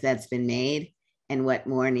progress that's been made and what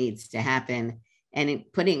more needs to happen, and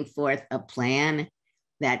putting forth a plan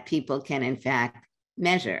that people can in fact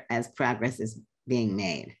measure as progress is being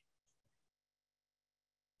made.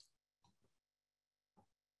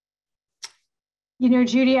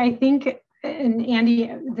 Judy, I think, and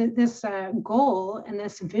Andy, this goal and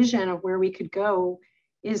this vision of where we could go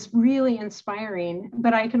is really inspiring,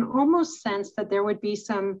 but I can almost sense that there would be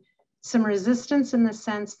some resistance in the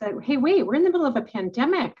sense that, hey, wait, we're in the middle of a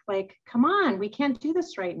pandemic. Like, come on, we can't do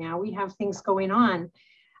this right now. We have things going on.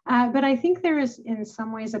 But I think there is in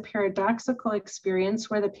some ways a paradoxical experience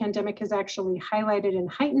where the pandemic has actually highlighted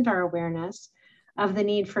and heightened our awareness of the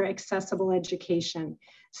need for accessible education.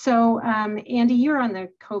 So Andy, you're on the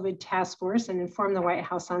COVID task force and inform the White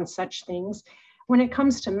House on such things. When it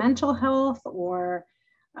comes to mental health or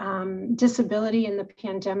disability in the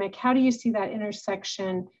pandemic, how do you see that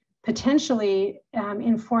intersection potentially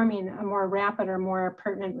informing a more rapid or more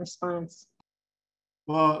pertinent response?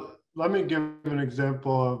 Well, let me give an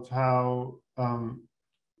example of how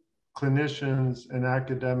clinicians in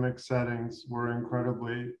academic settings were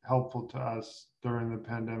incredibly helpful to us during the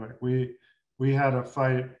pandemic. We had a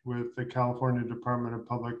fight with the California Department of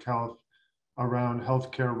Public Health around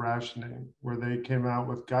healthcare rationing, where they came out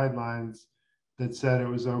with guidelines that said it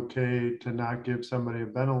was okay to not give somebody a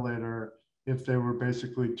ventilator if they were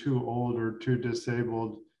basically too old or too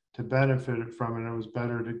disabled to benefit from it. It was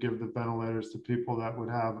better to give the ventilators to people that would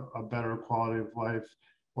have a better quality of life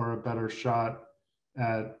or a better shot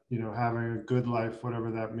at having a good life,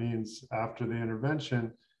 whatever that means, after the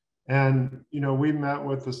intervention. And we met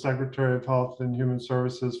with the Secretary of Health and Human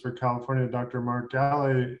Services for California, Dr. Mark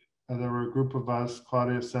Galley. There were a group of us,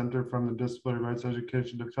 Claudia Center from the Disability Rights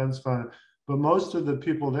Education Defense Fund, but most of the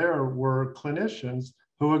people there were clinicians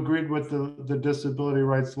who agreed with the disability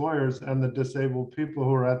rights lawyers and the disabled people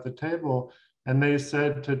who were at the table And they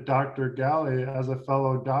said to Dr. Galley, as a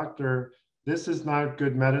fellow doctor, this is not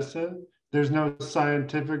good medicine. There's no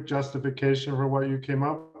scientific justification for what you came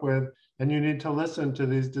up with, and you need to listen to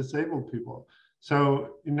these disabled people.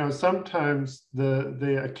 So, you know, sometimes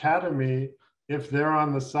the academy, if they're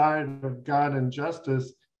on the side of God and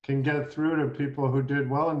justice, can get through to people who did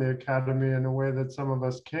well in the academy in a way that some of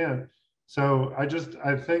us can't. So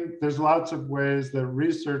I think there's lots of ways that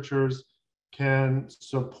researchers can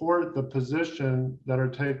support the position that are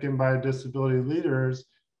taken by disability leaders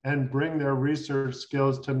and bring their research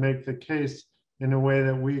skills to make the case in a way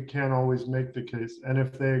that we can't always make the case. And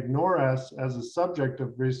if they ignore us as a subject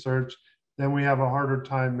of research, then we have a harder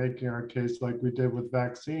time making our case, like we did with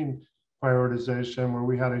vaccine prioritization, where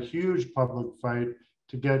we had a huge public fight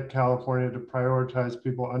to get California to prioritize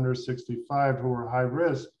people under 65 who were high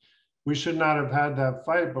risk. We should not have had that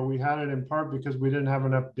fight, but we had it in part because we didn't have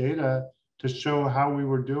enough data to show how we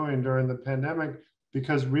were doing during the pandemic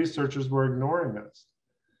because researchers were ignoring us.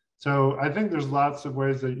 So I think there's lots of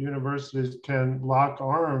ways that universities can lock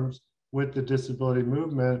arms with the disability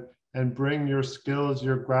movement and bring your skills,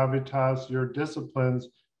 your gravitas, your disciplines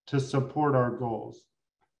to support our goals.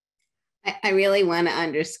 I really want to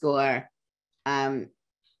underscore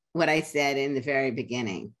what I said in the very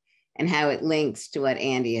beginning and how it links to what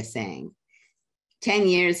Andy is saying. 10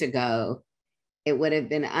 years ago, it would have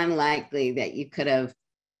been unlikely that you could have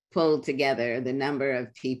pulled together the number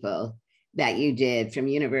of people that you did from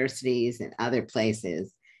universities and other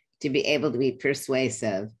places to be able to be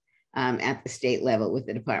persuasive at the state level with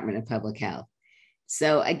the Department of Public Health.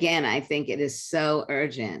 So again, I think it is so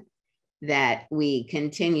urgent that we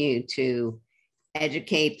continue to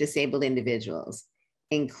educate disabled individuals,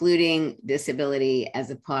 including disability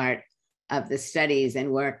as a part of the studies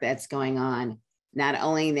and work that's going on, not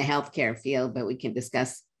only in the healthcare field, but we can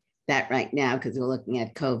discuss that right now because we're looking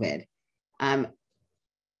at COVID,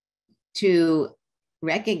 to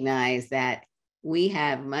recognize that we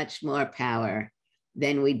have much more power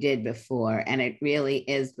than we did before. And it really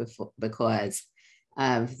is because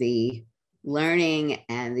of the learning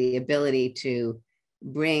and the ability to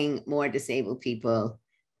bring more disabled people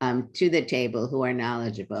to the table who are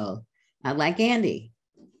knowledgeable, like Andy,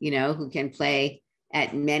 you know, who can play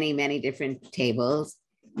at many, many different tables,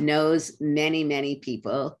 knows many, many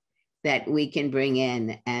people that we can bring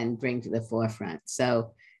in and bring to the forefront.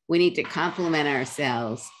 So we need to compliment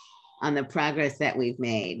ourselves on the progress that we've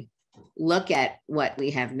made, look at what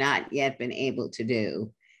we have not yet been able to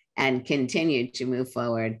do, and continue to move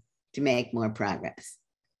forward to make more progress.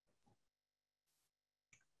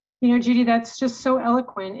 You know, Judy, that's just so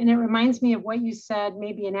eloquent. And it reminds me of what you said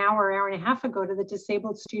maybe an hour and a half ago to the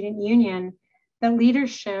Disabled Student Union, that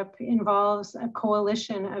leadership involves a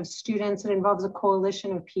coalition of students. It involves a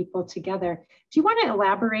coalition of people together. Do you want to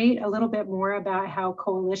elaborate a little bit more about how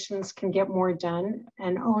coalitions can get more done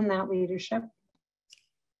and own that leadership?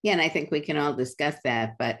 Yeah, and I think we can all discuss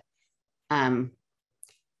that, but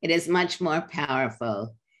it is much more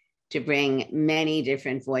powerful to bring many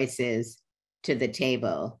different voices to the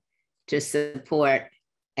table to support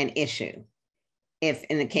an issue. If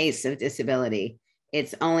in the case of disability,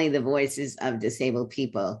 it's only the voices of disabled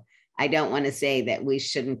people, I don't want to say that we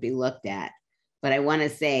shouldn't be looked at, but I want to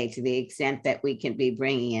say to the extent that we can be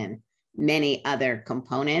bringing in many other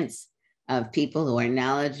components of people who are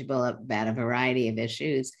knowledgeable about a variety of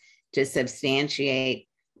issues to substantiate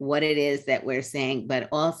what it is that we're saying, but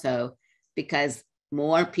also because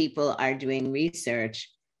more people are doing research,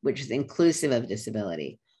 which is inclusive of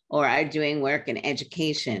disability, or are doing work in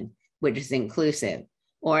education, which is inclusive,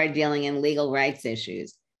 or are dealing in legal rights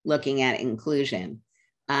issues, looking at inclusion.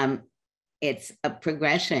 It's a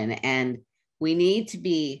progression, and we need to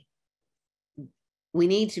be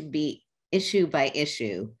issue by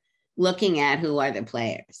issue, looking at who are the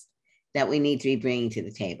players that we need to be bringing to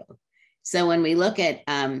the table. So when we look at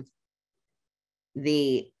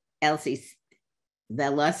the LCC,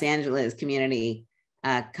 the Los Angeles Community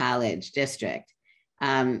College District,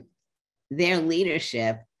 their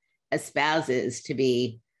leadership espouses to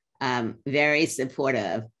be very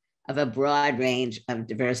supportive of a broad range of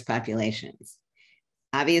diverse populations.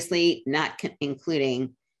 Obviously, not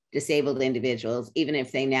including disabled individuals, even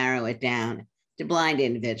if they narrow it down to blind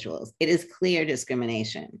individuals. It is clear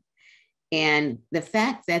discrimination. And the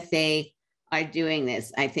fact that they are doing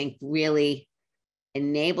this, I think, really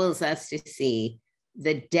enables us to see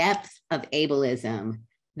the depth of ableism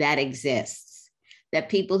that exists, that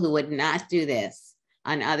people who would not do this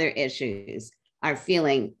on other issues are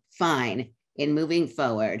feeling fine in moving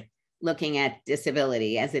forward, looking at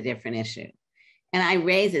disability as a different issue. And I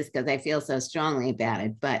raise this because I feel so strongly about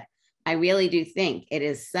it, but I really do think it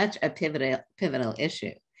is such a pivotal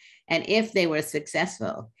issue. And if they were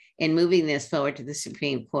successful in moving this forward to the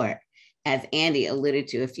Supreme Court, as Andy alluded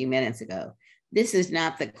to a few minutes ago, this is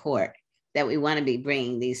not the court that we want to be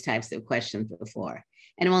bringing these types of questions before.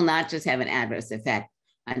 And it will not just have an adverse effect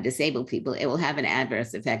on disabled people, it will have an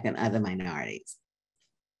adverse effect on other minorities.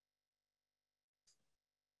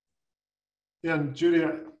 Yeah, and Judy,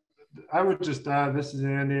 I would just add, this is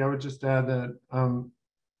Andy, I would just add that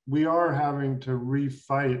we are having to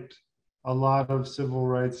refight a lot of civil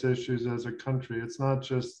rights issues as a country. It's not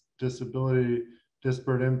just disability,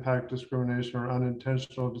 disparate impact discrimination or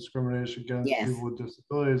unintentional discrimination against people with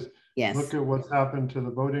disabilities. Look at what's happened to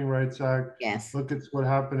the Voting Rights Act. Look at what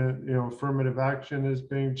happened at, affirmative action is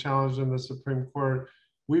being challenged in the Supreme Court.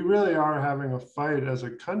 We really are having a fight as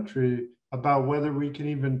a country about whether we can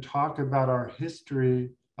even talk about our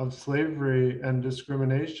history of slavery and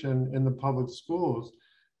discrimination in the public schools.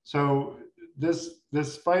 So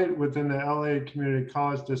this fight within the LA Community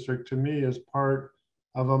College District, to me, is part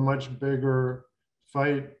of a much bigger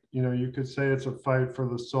fight. You could say it's a fight for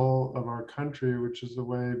the soul of our country, which is the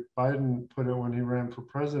way Biden put it when he ran for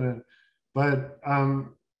president. But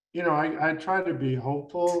I try to be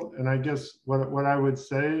hopeful, and I guess what I would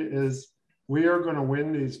say is we are going to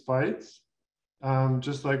win these fights,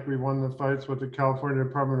 just like we won the fights with the California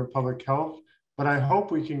Department of Public Health. But I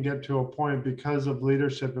hope we can get to a point, because of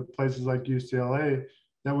leadership at places like UCLA,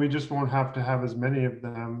 that we just won't have to have as many of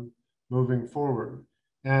them moving forward.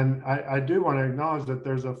 And I do want to acknowledge that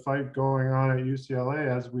there's a fight going on at UCLA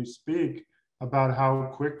as we speak about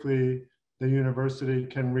how quickly the university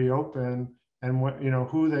can reopen and what,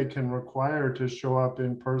 who they can require to show up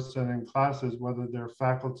in person in classes, whether they're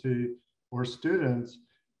faculty or students.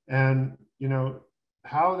 And,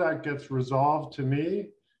 how that gets resolved, to me,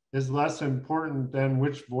 is less important than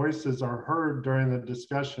which voices are heard during the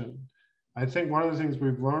discussion. I think one of the things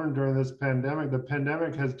we've learned during this pandemic, the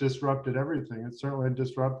pandemic has disrupted everything. It certainly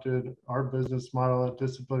disrupted our business model at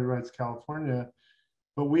Disability Rights California,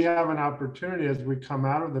 but we have an opportunity as we come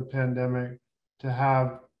out of the pandemic to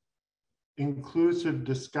have inclusive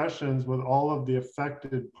discussions with all of the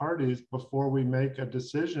affected parties before we make a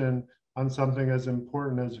decision on something as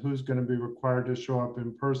important as who's going to be required to show up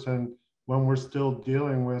in person when we're still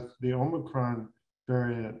dealing with the Omicron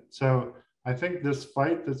variant. So I think this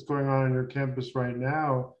fight that's going on your campus right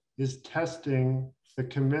now is testing the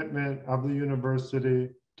commitment of the university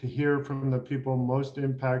to hear from the people most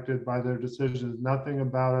impacted by their decisions. Nothing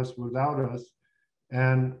about us without us.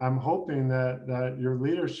 And I'm hoping that your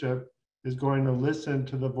leadership is going to listen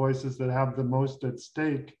to the voices that have the most at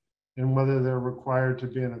stake in whether they're required to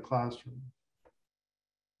be in a classroom.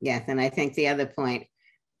 Yes, and I think the other point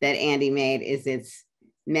that Andy made is it's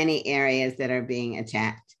many areas that are being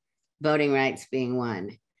attacked, voting rights being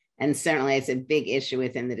one. And certainly it's a big issue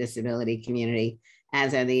within the disability community,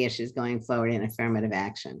 as are the issues going forward in affirmative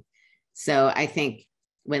action. So I think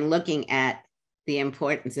when looking at the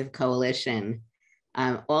importance of coalition,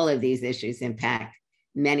 all of these issues impact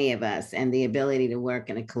many of us, and the ability to work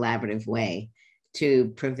in a collaborative way to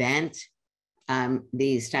prevent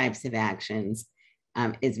these types of actions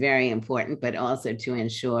is very important, but also to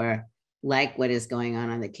ensure, like what is going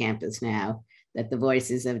on the campus now, that the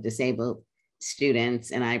voices of disabled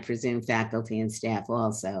students, and I presume faculty and staff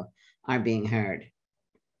also, are being heard.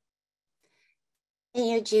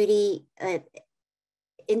 And Judy,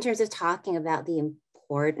 in terms of talking about the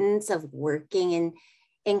importance of working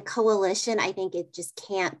in coalition, I think it just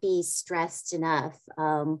can't be stressed enough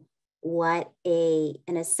what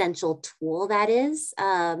an essential tool that is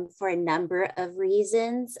for a number of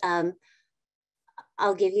reasons.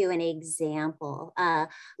 I'll give you an example.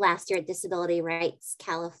 Last year at Disability Rights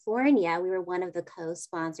California, we were one of the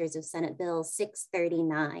co-sponsors of Senate Bill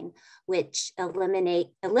 639, which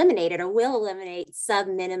eliminated or will eliminate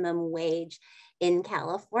sub-minimum wage in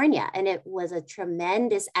California. And it was a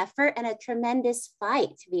tremendous effort and a tremendous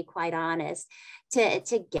fight, to be quite honest,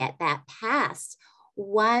 to get that passed.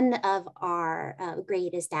 One of our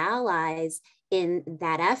greatest allies in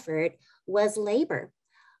that effort was labor.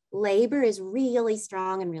 Labor is really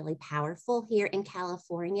strong and really powerful here in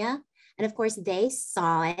California. And of course, they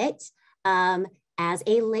saw it as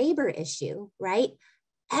a labor issue, right?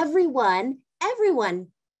 Everyone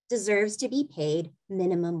deserves to be paid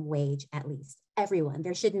minimum wage, at least. Everyone.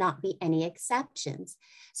 There should not be any exceptions.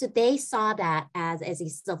 So they saw that as a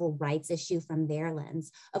civil rights issue from their lens.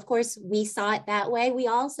 Of course, we saw it that way. We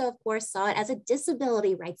also, of course, saw it as a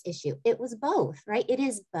disability rights issue. It was both, right? It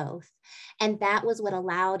is both. And that was what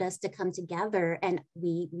allowed us to come together. And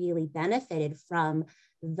we really benefited from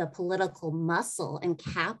the political muscle and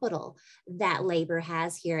capital that labor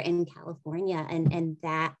has here in California. And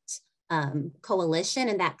that coalition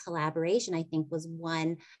and that collaboration, I think, was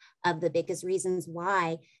one of the biggest reasons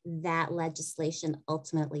why that legislation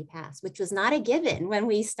ultimately passed, which was not a given when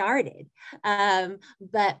we started,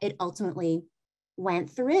 but it ultimately went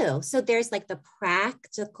through. So there's like the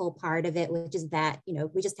practical part of it, which is that, you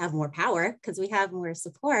know, we just have more power because we have more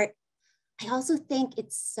support. I also think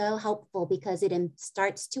it's so helpful because it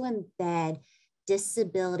starts to embed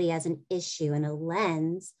disability as an issue and a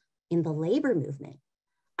lens in the labor movement.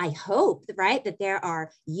 I hope, right, that there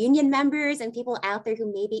are union members and people out there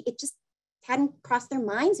who maybe it just hadn't crossed their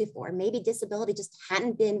minds before. Maybe disability just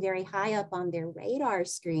hadn't been very high up on their radar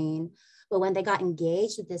screen. But when they got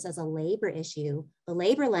engaged with this as a labor issue, the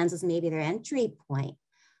labor lens was maybe their entry point.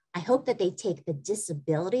 I hope that they take the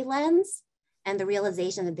disability lens and the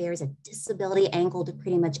realization that there is a disability angle to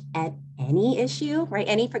pretty much at any issue, right?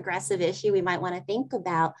 Any progressive issue we might want to think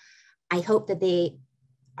about. I hope that they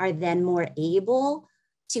are then more able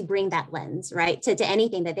to bring that lens, right, to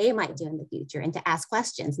anything that they might do in the future and to ask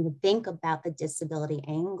questions and to think about the disability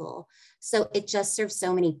angle. So it just serves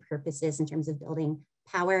so many purposes in terms of building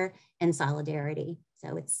power and solidarity.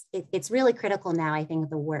 So it's really critical now, I think,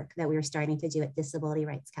 the work that we were starting to do at Disability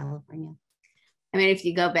Rights California. I mean, if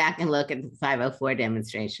you go back and look at the 504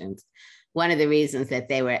 demonstrations, one of the reasons that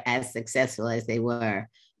they were as successful as they were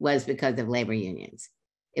was because of labor unions.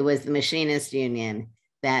 It was the machinist union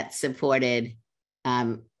that supported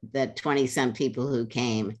the 20-some people who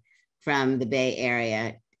came from the Bay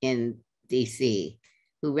Area in DC,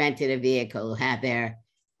 who rented a vehicle, who had their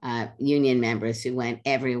union members who went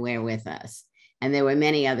everywhere with us. And there were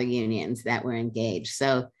many other unions that were engaged.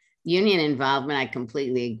 So union involvement, I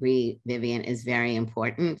completely agree, Vivian, is very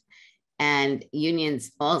important. And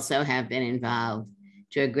unions also have been involved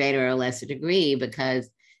to a greater or lesser degree because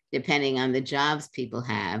depending on the jobs people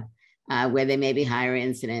have, where there may be higher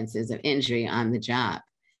incidences of injury on the job.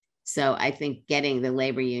 So I think getting the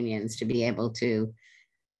labor unions to be able to,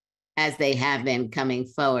 as they have been coming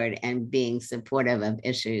forward and being supportive of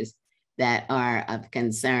issues that are of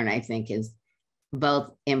concern, I think is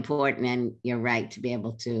both important and you're right to be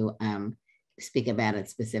able to speak about it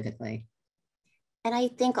specifically. And I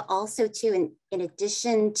think also too, in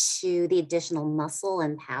addition to the additional muscle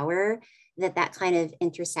and power that kind of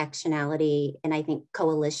intersectionality and I think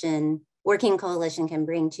coalition, working coalition can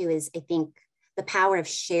bring to is I think the power of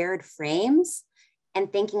shared frames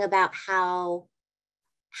and thinking about how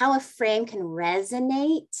a frame can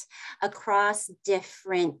resonate across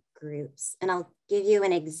different groups. And I'll give you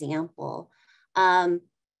an example.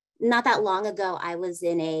 Not that long ago, I was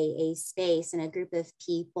in a space and a group of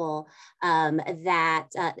people that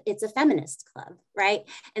it's a feminist club, right?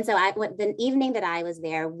 And so the evening that I was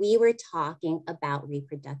there, we were talking about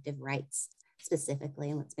reproductive rights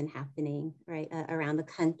specifically and what's been happening right around the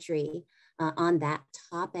country on that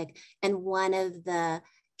topic. And one of the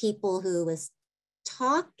people who was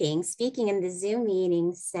speaking in the Zoom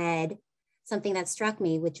meeting said something that struck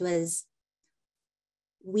me, which was,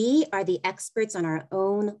 we are the experts on our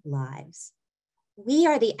own lives. We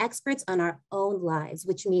are the experts on our own lives,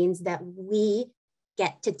 which means that we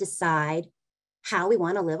get to decide how we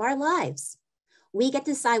want to live our lives. We get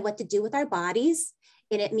to decide what to do with our bodies.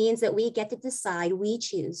 And it means that we get to decide, we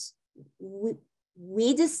choose.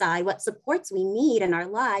 We decide what supports we need in our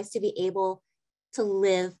lives to be able to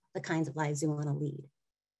live the kinds of lives we want to lead,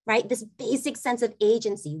 right? This basic sense of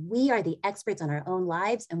agency. We are the experts on our own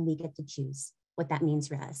lives and we get to choose what that means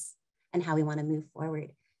for us and how we want to move forward.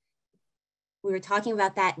 We were talking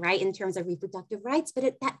about that, right, in terms of reproductive rights,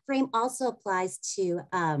 but that frame also applies to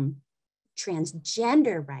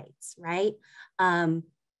transgender rights, right? And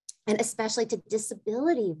especially to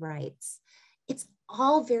disability rights. It's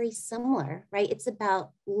all very similar, right? It's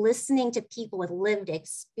about listening to people with lived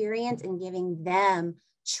experience and giving them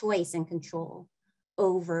choice and control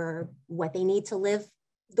over what they need to live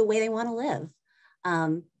the way they want to live.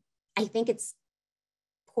 I think it's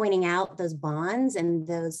pointing out those bonds and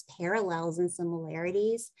those parallels and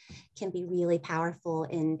similarities can be really powerful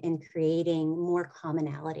in creating more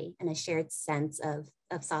commonality and a shared sense of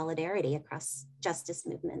solidarity across justice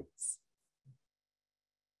movements.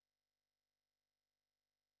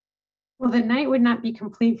 Well, the night would not be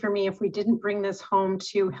complete for me if we didn't bring this home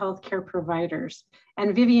to healthcare providers.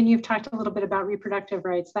 And Vivian, you've talked a little bit about reproductive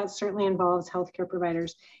rights. That certainly involves healthcare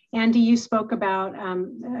providers. Andy, you spoke about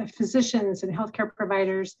physicians and healthcare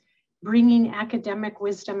providers bringing academic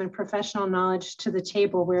wisdom and professional knowledge to the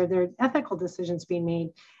table where there are ethical decisions being made.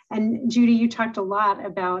 And Judy, you talked a lot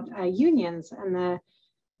about unions and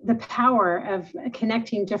the power of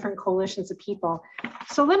connecting different coalitions of people.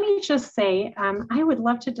 So let me just say, I would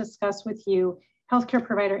love to discuss with you healthcare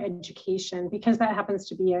provider education, because that happens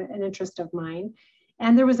to be an interest of mine.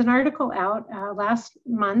 And there was an article out last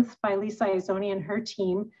month by Lisa Izzoni and her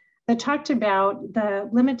team that talked about the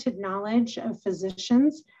limited knowledge of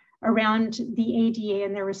physicians around the ADA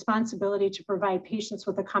and their responsibility to provide patients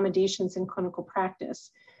with accommodations in clinical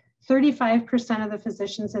practice. 35% of the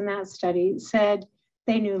physicians in that study said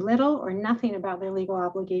they knew little or nothing about their legal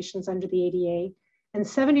obligations under the ADA, and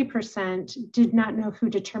 70% did not know who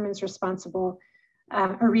determines responsible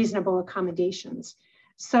or reasonable accommodations.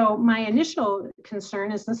 So my initial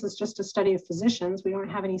concern is this is just a study of physicians. We don't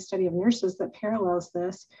have any study of nurses that parallels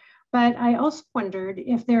this. But I also wondered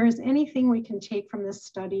if there is anything we can take from this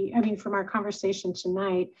study, from our conversation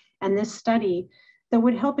tonight and this study, that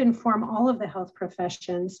would help inform all of the health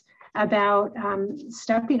professions about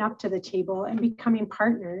stepping up to the table and becoming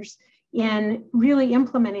partners in really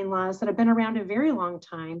implementing laws that have been around a very long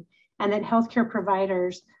time and that healthcare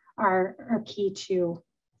providers are key to.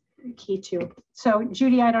 So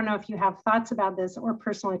Judy, I don't know if you have thoughts about this or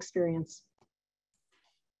personal experience.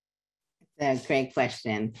 That's a great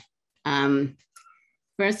question.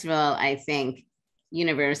 First of all, I think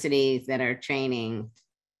universities that are training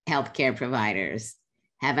healthcare providers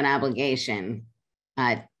have an obligation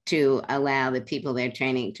to allow the people they're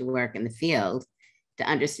training to work in the field to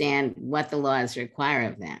understand what the laws require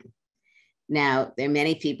of them. Now, there are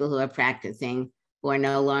many people who are practicing who are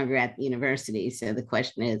no longer at the university. So the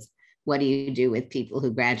question is, what do you do with people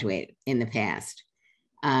who graduate in the past?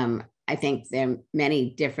 I think there are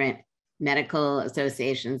many different medical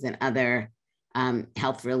associations and other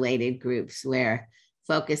health-related groups where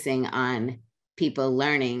focusing on people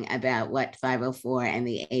learning about what 504 and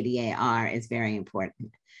the ADA are is very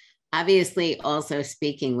important. Obviously, also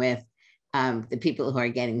speaking with the people who are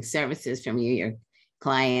getting services from you, your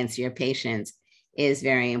clients, your patients, is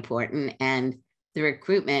very important. And the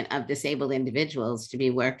recruitment of disabled individuals to be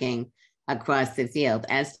working across the field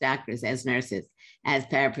as doctors, as nurses, as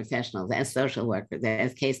paraprofessionals, as social workers,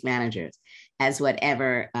 as case managers, as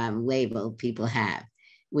whatever label people have.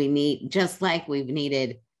 We need, just like we've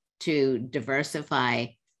needed to diversify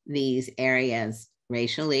these areas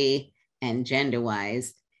racially and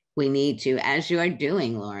gender-wise, we need to, as you are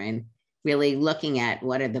doing, Lauren, really looking at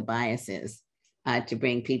what are the biases to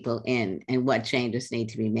bring people in and what changes need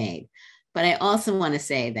to be made. But I also want to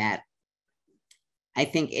say that I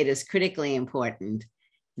think it is critically important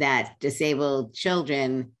that disabled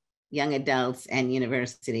children, young adults, and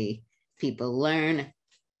university people learn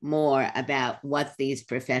more about what these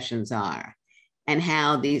professions are and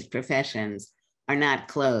how these professions are not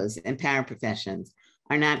closed, and paraprofessions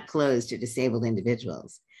are not closed to disabled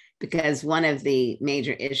individuals. Because one of the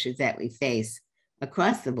major issues that we face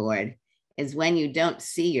across the board is when you don't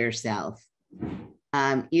see yourself,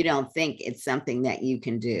 you don't think it's something that you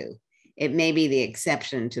can do. It may be the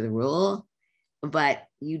exception to the rule, but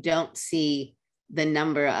you don't see the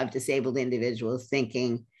number of disabled individuals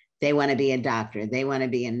thinking they want to be a doctor, they want to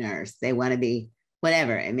be a nurse, they want to be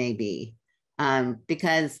whatever it may be,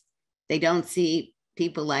 because they don't see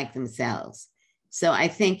people like themselves. So I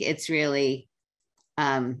think it's really,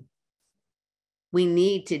 we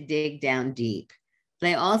need to dig down deep. But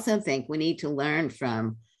I also think we need to learn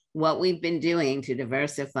from what we've been doing to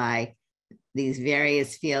diversify these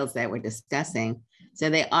various fields that we're discussing, so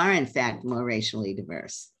they are in fact more racially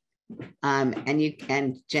diverse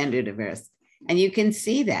and gender diverse. And you can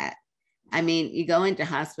see that. I mean, you go into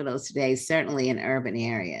hospitals today, certainly in urban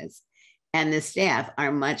areas, and the staff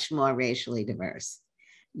are much more racially diverse.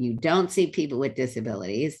 You don't see people with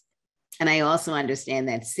disabilities. And I also understand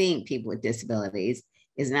that seeing people with disabilities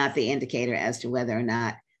is not the indicator as to whether or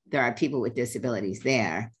not there are people with disabilities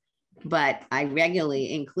there. But I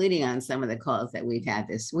regularly, including on some of the calls that we've had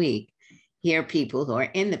this week, hear people who are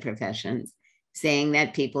in the professions saying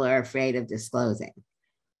that people are afraid of disclosing.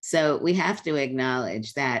 So we have to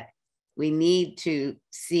acknowledge that we need to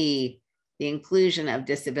see the inclusion of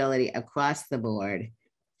disability across the board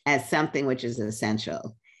as something which is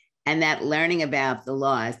essential, and that learning about the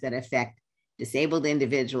laws that affect disabled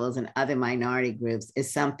individuals and other minority groups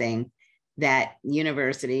is something that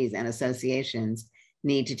universities and associations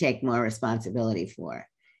need to take more responsibility for.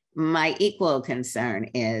 My equal concern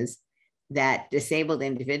is that disabled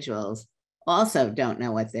individuals also don't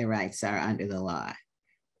know what their rights are under the law.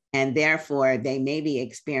 And therefore, they may be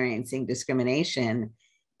experiencing discrimination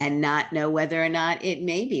and not know whether or not it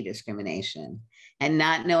may be discrimination, and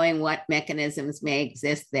not knowing what mechanisms may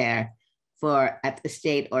exist there for at the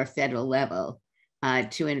state or federal level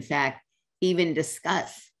to in fact even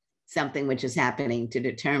discuss something which is happening to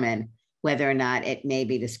determine whether or not it may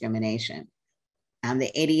be discrimination.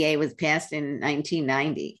 The ADA was passed in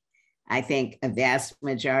 1990. I think a vast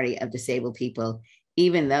majority of disabled people,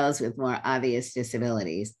 even those with more obvious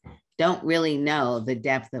disabilities, don't really know the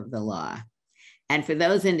depth of the law. And for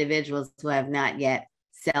those individuals who have not yet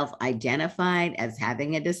self-identified as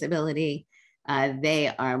having a disability,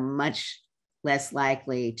 they are much less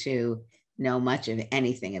likely to know much of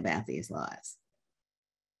anything about these laws.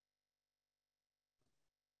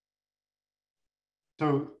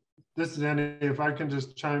 So this is Andy. If I can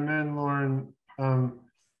just chime in, Lauren,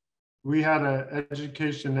 we had an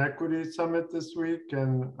education equity summit this week,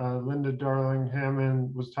 and Linda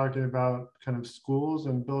Darling-Hammond was talking about kind of schools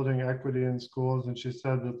and building equity in schools. And she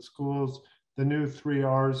said that schools, the new 3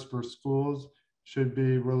 R's for schools should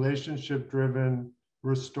be relationship-driven,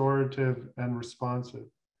 restorative, and responsive.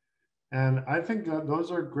 And I think that those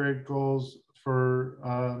are great goals for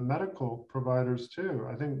medical providers too.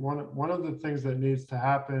 I think one of the things that needs to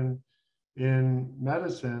happen in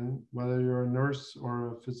medicine, whether you're a nurse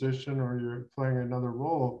or a physician or you're playing another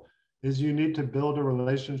role, is you need to build a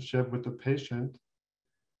relationship with the patient.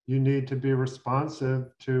 You need to be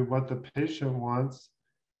responsive to what the patient wants,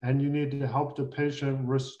 and you need to help the patient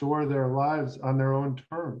restore their lives on their own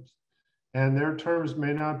terms. And their terms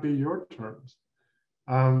may not be your terms.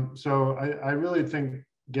 So I really think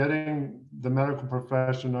getting the medical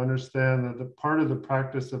profession to understand that the part of the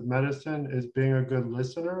practice of medicine is being a good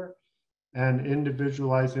listener and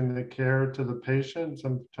individualizing the care to the patient.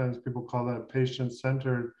 Sometimes people call that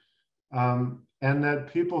patient-centered. And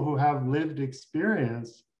that people who have lived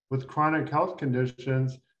experience with chronic health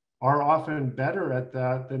conditions are often better at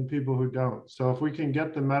that than people who don't. So if we can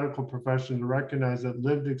get the medical profession to recognize that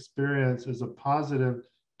lived experience is a positive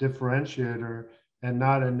differentiator and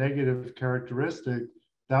not a negative characteristic,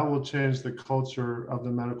 that will change the culture of the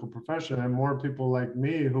medical profession. And more people like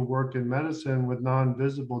me who work in medicine with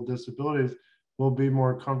non-visible disabilities will be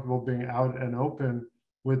more comfortable being out and open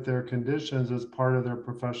with their conditions as part of their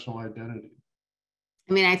professional identity.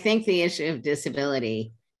 I mean, I think the issue of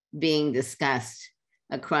disability being discussed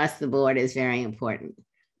across the board is very important,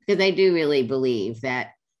 because I do really believe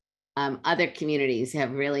that other communities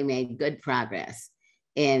have really made good progress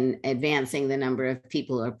in advancing the number of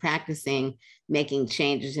people who are practicing, making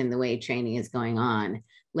changes in the way training is going on,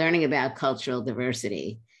 learning about cultural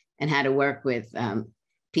diversity and how to work with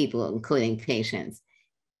people, including patients,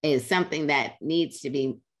 is something that needs to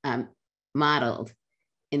be modeled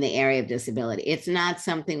in the area of disability. It's not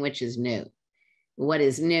something which is new. What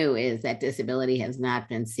is new is that disability has not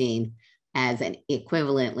been seen as an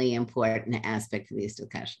equivalently important aspect of these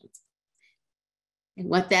discussions. And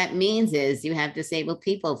what that means is you have disabled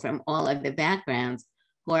people from all other backgrounds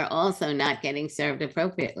who are also not getting served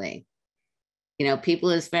appropriately. You know, people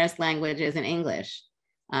whose first language isn't English.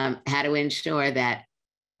 How to ensure that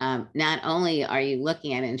not only are you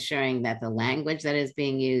looking at ensuring that the language that is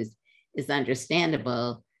being used is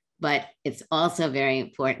understandable, but it's also very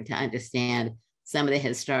important to understand some of the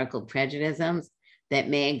historical prejudices that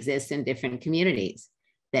may exist in different communities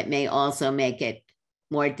that may also make it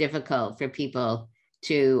more difficult for people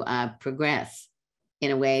to progress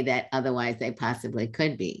in a way that otherwise they possibly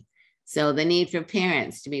could be. So the need for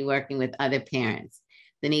parents to be working with other parents,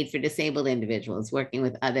 the need for disabled individuals working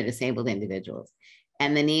with other disabled individuals,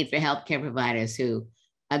 and the need for healthcare providers who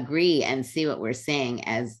agree and see what we're saying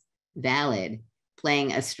as valid,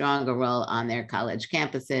 playing a stronger role on their college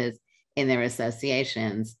campuses, in their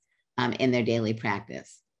associations, in their daily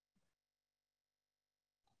practice.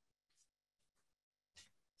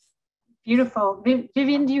 Beautiful.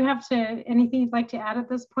 Vivian, do you have anything you'd like to add at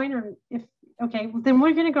this point? Or if, okay, well, then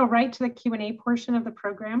we're going to go right to the Q&A portion of the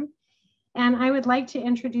program. And I would like to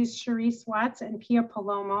introduce Charisse Watts and Pia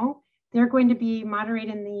Palomo. They're going to be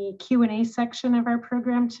moderating the Q&A section of our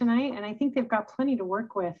program tonight. And I think they've got plenty to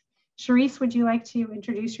work with. Charisse, would you like to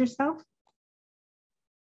introduce yourself?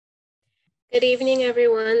 Good evening,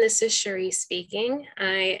 everyone. This is Charisse speaking.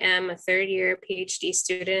 I am a third-year PhD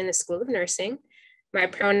student in the School of Nursing. My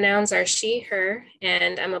pronouns are she, her,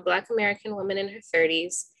 and I'm a Black American woman in her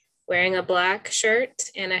 30s, wearing a black shirt,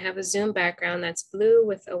 and I have a Zoom background that's blue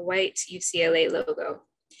with a white UCLA logo.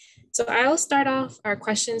 So I'll start off our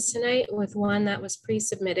questions tonight with one that was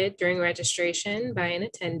pre-submitted during registration by an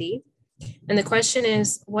attendee. And the question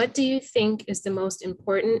is, what do you think is the most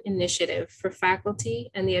important initiative for faculty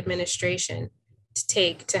and the administration to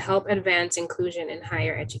take to help advance inclusion in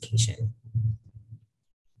higher education?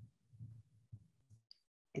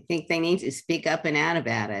 I think they need to speak up and out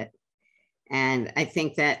about it. And I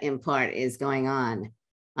think that in part is going on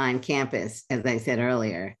campus, as I said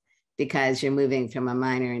earlier, because you're moving from a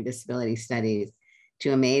minor in disability studies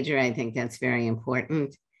to a major. I think that's very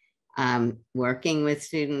important. Working with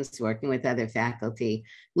students, working with other faculty,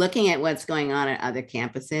 looking at what's going on at other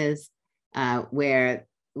campuses where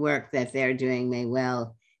work that they're doing may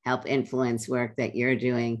well help influence work that you're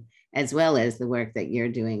doing, as well as the work that you're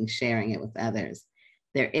doing, sharing it with others.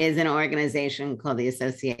 There is an organization called the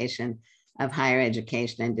Association of Higher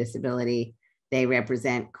Education and Disability. They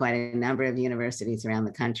represent quite a number of universities around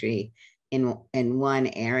the country in one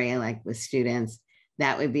area, like with students.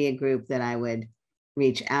 That would be a group that I would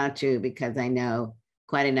reach out to, because I know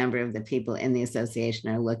quite a number of the people in the association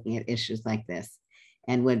are looking at issues like this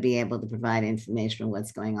and would be able to provide information on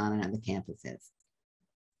what's going on other campuses.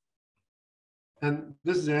 And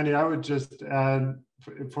this is Andy. I would just add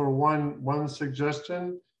for one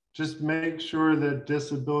suggestion, just make sure that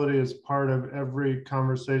disability is part of every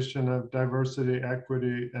conversation of diversity,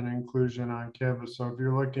 equity, and inclusion on campus. So if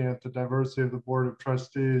you're looking at the diversity of the Board of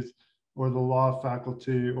Trustees or the law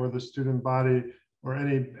faculty or the student body or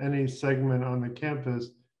any segment on the campus,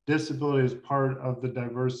 disability is part of the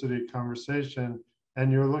diversity conversation. And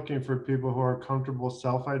you're looking for people who are comfortable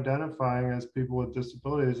self-identifying as people with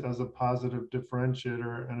disabilities as a positive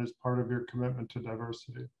differentiator and as part of your commitment to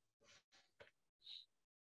diversity.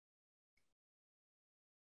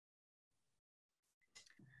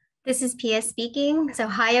 This is Pia speaking. So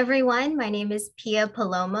hi, everyone. My name is Pia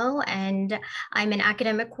Palomo, and I'm an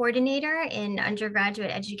academic coordinator in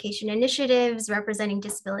undergraduate education initiatives representing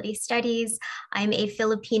disability studies. I'm a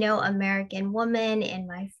Filipino-American woman in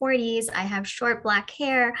my 40s. I have short black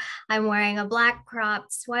hair. I'm wearing a black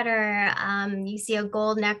cropped sweater. You see a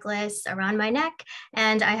gold necklace around my neck,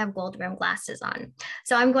 and I have gold rimmed glasses on.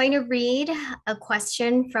 So I'm going to read a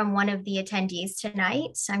question from one of the attendees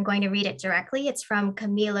tonight. I'm going to read it directly. It's from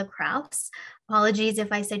Camila Kraus. Apologies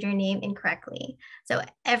if I said your name incorrectly. So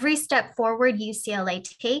every step forward UCLA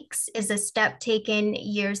takes is a step taken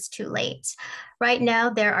years too late. Right now,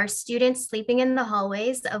 there are students sleeping in the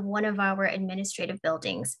hallways of one of our administrative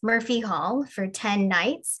buildings, Murphy Hall, for 10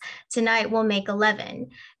 nights. Tonight will make 11.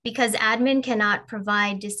 Because admin cannot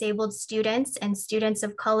provide disabled students and students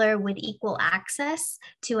of color with equal access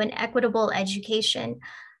to an equitable education.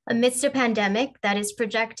 Amidst a pandemic that is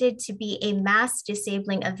projected to be a mass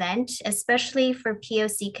disabling event, especially for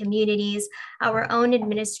POC communities, our own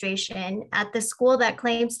administration at the school that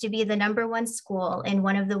claims to be the #1 school in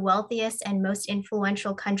one of the wealthiest and most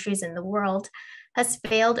influential countries in the world has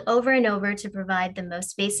failed over and over to provide the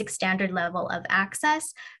most basic standard level of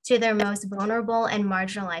access to their most vulnerable and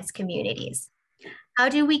marginalized communities. How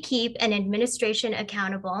do we keep an administration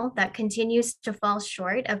accountable that continues to fall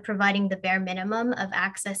short of providing the bare minimum of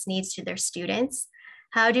access needs to their students?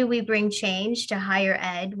 How do we bring change to higher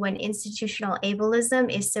ed when institutional ableism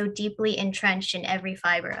is so deeply entrenched in every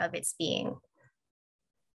fiber of its being?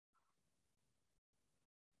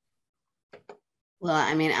 Well,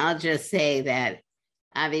 I mean, I'll just say that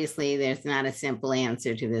obviously there's not a simple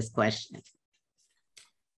answer to this question.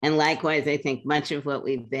 And likewise, I think much of what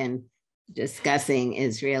we've been discussing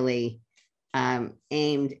is really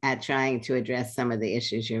aimed at trying to address some of the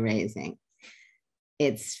issues you're raising.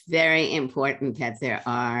 It's very important that there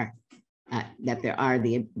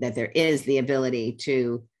is the ability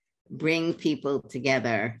to bring people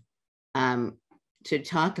together to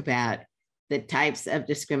talk about the types of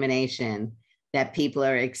discrimination that people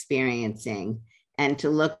are experiencing, and to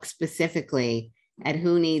look specifically at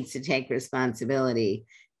who needs to take responsibility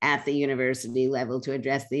at the university level to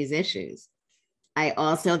address these issues. I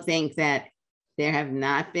also think that there have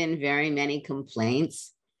not been very many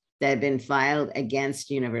complaints that have been filed against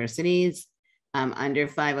universities under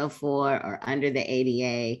 504 or under the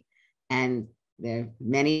ADA. And there are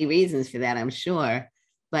many reasons for that, I'm sure.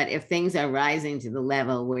 But if things are rising to the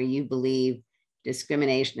level where you believe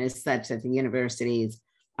discrimination is such that the universities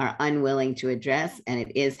are unwilling to address, and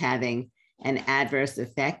it is having an adverse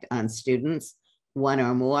effect on students, one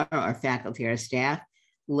or more, or faculty or staff,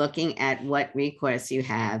 looking at what recourse you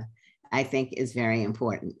have, I think is very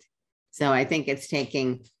important. So I think it's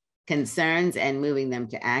taking concerns and moving them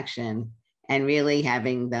to action and really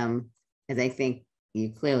having them, as I think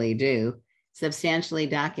you clearly do, substantially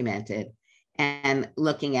documented and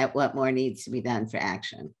looking at what more needs to be done for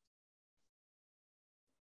action.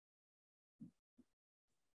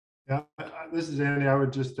 Yeah, this is Andy. I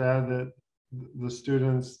would just add that the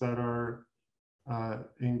students that are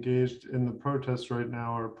engaged in the protests right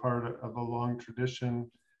now are part of a long tradition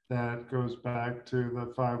that goes back to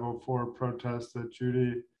the 504 protest that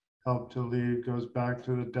Judy helped to lead, goes back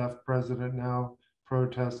to the deaf president now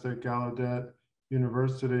protest at Gallaudet.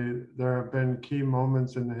 university, there have been key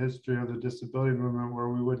moments in the history of the disability movement where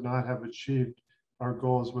we would not have achieved our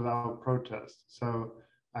goals without protest. So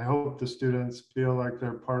I hope the students feel like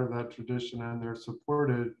they're part of that tradition and they're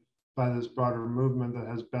supported by this broader movement that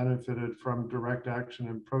has benefited from direct action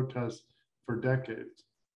and protest for decades.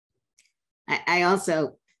 I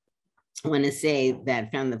also want to say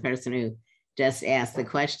that from the person who just asked the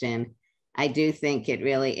question, I do think it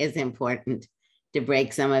really is important to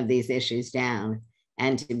break some of these issues down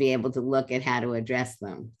and to be able to look at how to address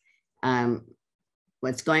them.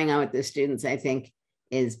 What's going on with the students, I think,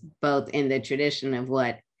 is both in the tradition of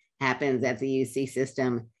what happens at the UC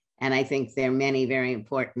system, and I think there are many very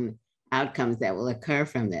important outcomes that will occur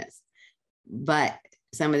from this. But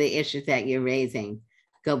some of the issues that you're raising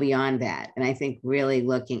go beyond that. And I think really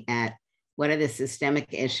looking at what are the systemic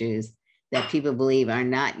issues that people believe are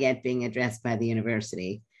not yet being addressed by the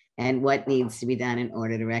university and what needs to be done in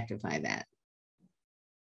order to rectify that.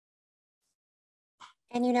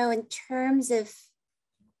 And, you know, in terms of,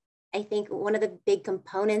 I think one of the big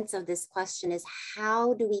components of this question is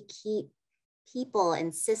how do we keep people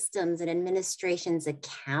and systems and administrations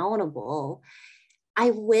accountable?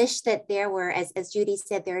 I wish that there were, as Judy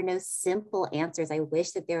said, there are no simple answers. I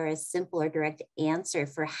wish that there were a simple or direct answer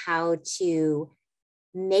for how to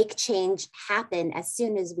make change happen as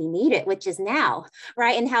soon as we need it, which is now,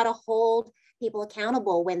 right? And how to hold people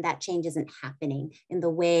accountable when that change isn't happening in the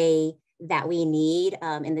way that we need,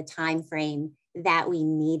 in the time frame that we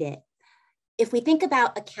need it. If we think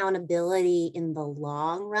about accountability in the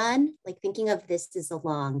long run, like thinking of this as a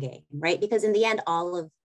long game, right? Because in the end, all of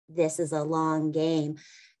this is a long game.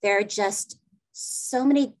 There are just so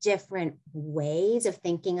many different ways of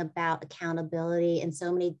thinking about accountability and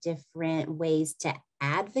so many different ways to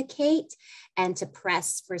advocate and to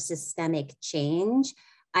press for systemic change.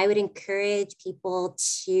 I would encourage people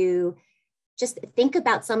to just think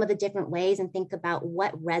about some of the different ways and think about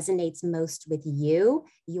what resonates most with you,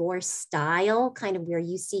 your style, kind of where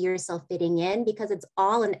you see yourself fitting in, because it's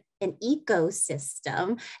all an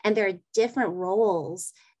ecosystem and there are different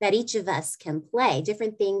roles that each of us can play,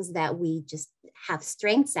 different things that we just have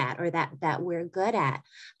strengths at or that we're good at.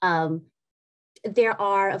 There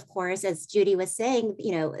are, of course, as Judy was saying,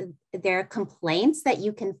 you know, there are complaints that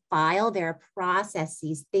you can file, there are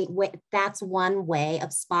processes. That's one way of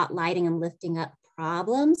spotlighting and lifting up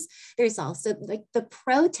problems. There's also like the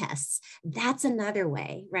protests. That's another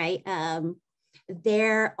way, right?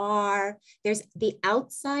 There's the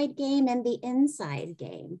outside game and the inside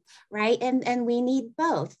game, right? And we need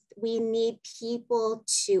both. We need people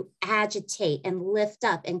to agitate and lift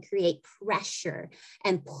up and create pressure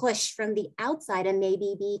and push from the outside and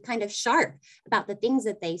maybe be kind of sharp about the things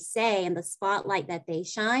that they say and the spotlight that they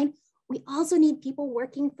shine. We also need people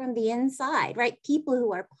working from the inside, right? People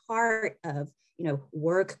who are part of, you know,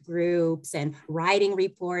 work groups and writing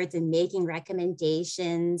reports and making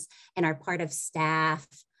recommendations and are part of staff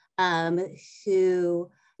who,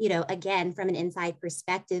 you know, again, from an inside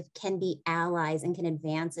perspective, can be allies and can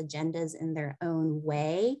advance agendas in their own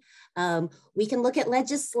way. We can look at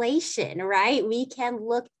legislation, right? We can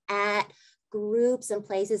look at groups and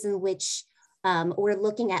places in which we're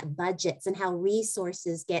looking at budgets and how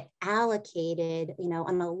resources get allocated, you know,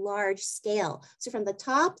 on a large scale. So from the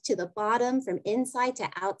top to the bottom, from inside to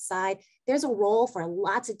outside, there's a role for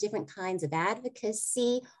lots of different kinds of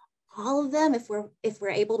advocacy. All of them, if we're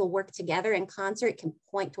able to work together in concert, can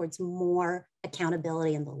point towards more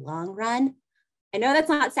accountability in the long run. I know that's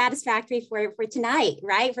not satisfactory for tonight,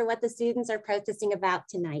 right? For what the students are protesting about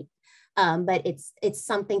tonight. But it's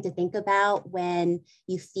something to think about when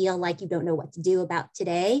you feel like you don't know what to do about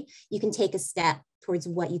today. You can take a step towards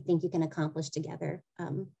what you think you can accomplish together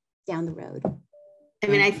down the road. I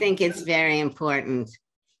mean, I think it's very important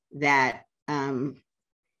that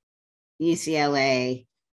UCLA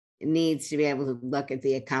needs to be able to look at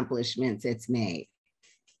the accomplishments it's made,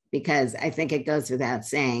 because I think it goes without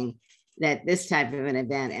saying that this type of an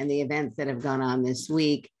event and the events that have gone on this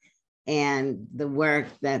week and the work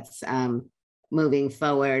that's moving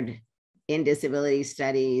forward in disability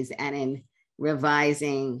studies and in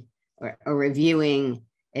revising or reviewing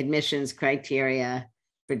admissions criteria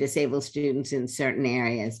for disabled students in certain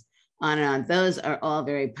areas, on and on. Those are all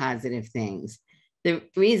very positive things. The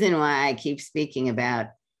reason why I keep speaking about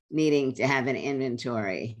needing to have an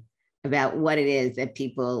inventory about what it is that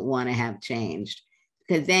people want to have changed,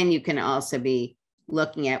 because then you can also be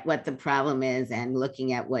looking at what the problem is and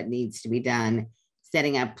looking at what needs to be done,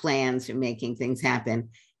 setting up plans for making things happen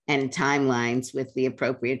and timelines with the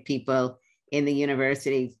appropriate people in the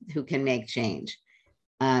university who can make change.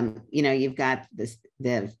 You know, you've got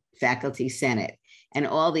the faculty senate, and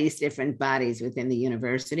all these different bodies within the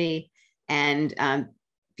university, and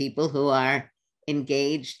people who are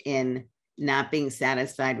engaged in not being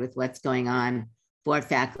satisfied with what's going on for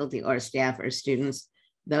faculty or staff or students.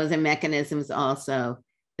 Those are mechanisms also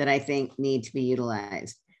that I think need to be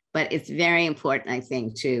utilized. But it's very important, I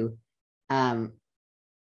think, to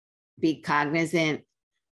be cognizant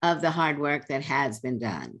of the hard work that has been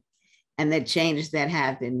done and the changes that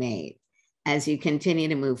have been made as you continue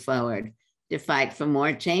to move forward to fight for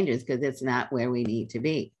more changes, because it's not where we need to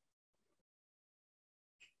be.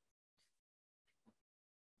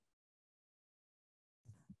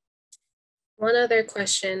 One other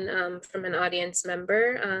question from an audience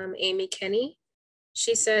member, Amy Kenny.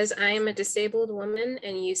 She says, I am a disabled woman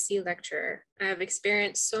and UC lecturer. I have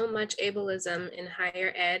experienced so much ableism in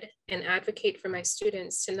higher ed and advocate for my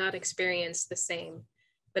students to not experience the same,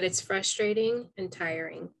 but it's frustrating and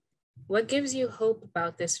tiring. What gives you hope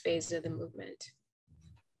about this phase of the movement?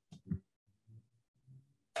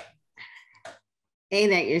 A,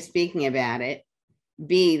 that you're speaking about it.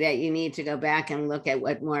 B, that you need to go back and look at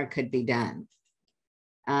what more could be done.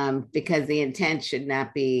 Because the intent should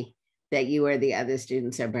not be that you or the other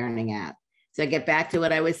students are burning out. So get back to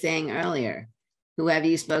what I was saying earlier. Who have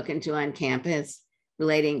you spoken to on campus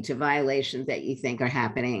relating to violations that you think are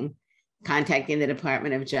happening? Contacting the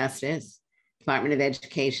Department of Justice, Department of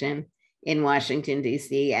Education in Washington,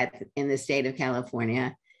 D.C., in the state of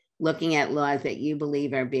California, looking at laws that you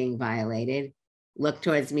believe are being violated. Look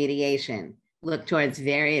towards mediation, look towards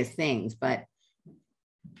various things, but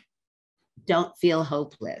don't feel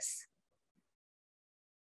hopeless.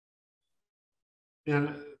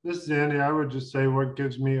 And this is Andy. I would just say what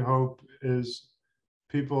gives me hope is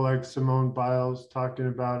people like Simone Biles talking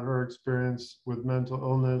about her experience with mental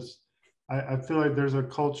illness. I feel like there's a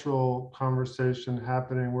cultural conversation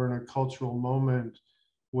happening. We're in a cultural moment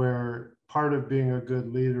where part of being a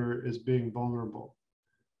good leader is being vulnerable.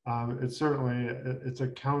 It's a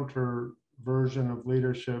counter version of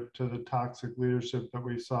leadership to the toxic leadership that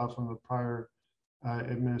we saw from the prior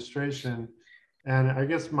administration. And I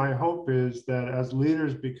guess my hope is that as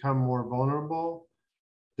leaders become more vulnerable,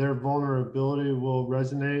 their vulnerability will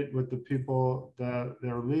resonate with the people that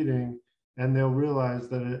they're leading, and they'll realize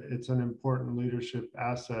that it's an important leadership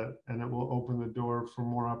asset, and it will open the door for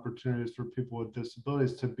more opportunities for people with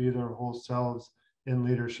disabilities to be their whole selves in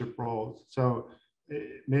leadership roles. So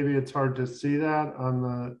maybe it's hard to see that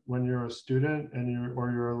when you're a student and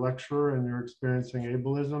you're a lecturer and you're experiencing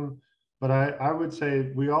ableism. But I would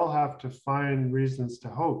say we all have to find reasons to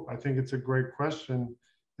hope. I think it's a great question,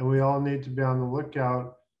 and we all need to be on the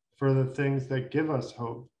lookout for the things that give us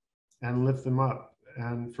hope and lift them up.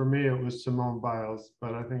 And for me, it was Simone Biles,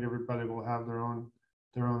 but I think everybody will have their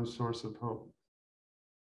own source of hope.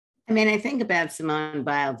 I mean, I think about Simone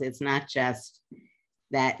Biles, it's not just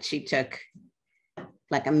that she took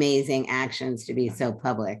like amazing actions to be so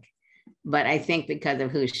public, but I think because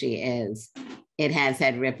of who she is, it has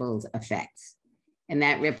had ripple effects. And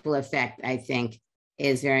that ripple effect, I think,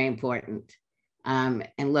 is very important. And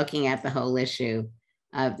looking at the whole issue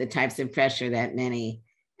of the types of pressure that many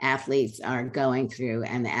athletes are going through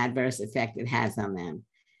and the adverse effect it has on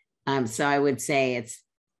them. So I would say it's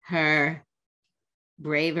her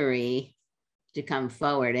bravery to come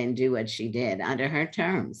forward and do what she did under her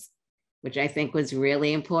terms, which I think was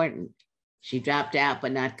really important. She dropped out,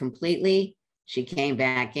 but not completely. She came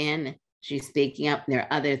back in. She's speaking up. There are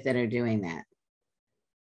others that are doing that.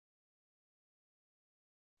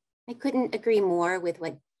 I couldn't agree more with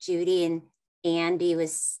what Judy and Andy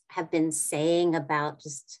have been saying about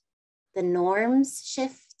just the norms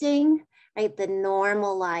shifting, right? The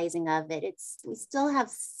normalizing of it. We still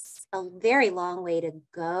have a very long way to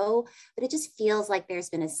go, but it just feels like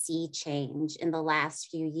there's been a sea change in the last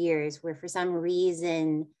few years where for some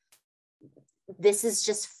reason, this is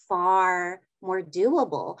just far more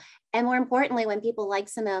doable. And more importantly, when people like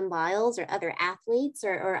Simone Biles or other athletes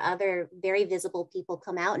or other very visible people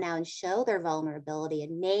come out now and show their vulnerability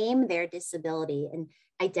and name their disability and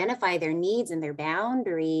identify their needs and their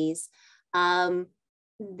boundaries,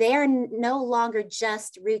 they're no longer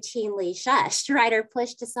just routinely shushed, right, or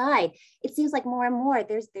pushed aside. It seems like more and more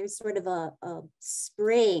there's sort of a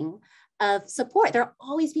spring of support. There are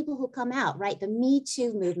always people who come out, right? The Me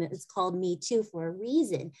Too movement is called Me Too for a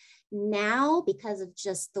reason. Now, because of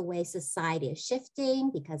just the way society is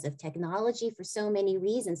shifting, because of technology, for so many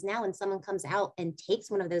reasons, now when someone comes out and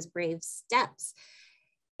takes one of those brave steps,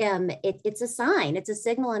 it's a sign, it's a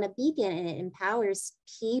signal and a beacon, and it empowers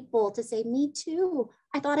people to say, me too,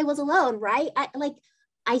 I thought I was alone, right?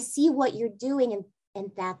 I see what you're doing,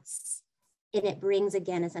 and it brings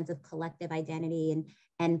again a sense of collective identity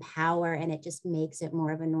and power, and it just makes it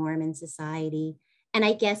more of a norm in society. And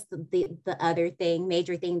I guess the other thing,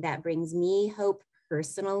 major thing that brings me hope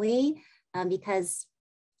personally, because,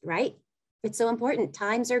 right, it's so important.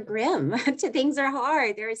 Times are grim, things are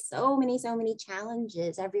hard. There are so many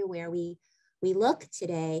challenges everywhere we look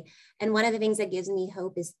today. And one of the things that gives me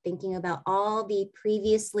hope is thinking about all the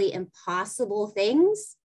previously impossible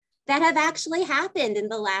things that have actually happened in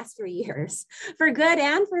the last 3 years, for good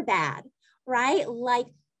and for bad, right? Like,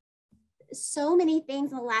 so many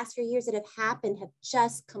things in the last few years that have happened have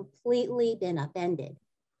just completely been upended.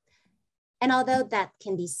 And although that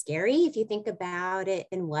can be scary, if you think about it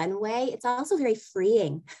in one way, it's also very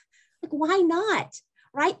freeing. Like, why not,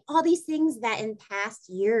 right? All these things that in past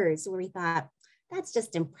years where we thought, that's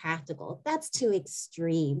just impractical, that's too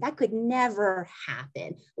extreme, that could never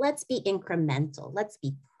happen. Let's be incremental, let's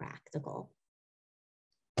be practical.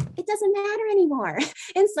 It doesn't matter anymore.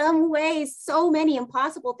 In some ways, so many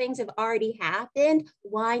impossible things have already happened.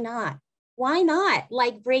 Why not? Why not,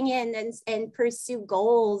 like, bring in and pursue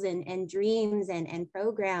goals and dreams and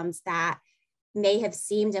programs that may have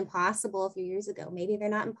seemed impossible a few years ago? Maybe they're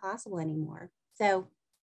not impossible anymore. So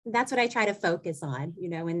that's what I try to focus on, you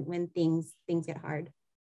know, when things get hard.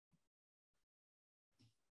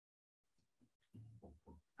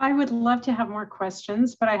 I would love to have more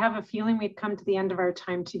questions, but I have a feeling we've come to the end of our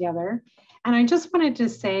time together. And I just wanted to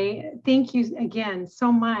say thank you again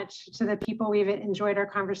so much to the people we've enjoyed our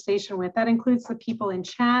conversation with. That includes the people in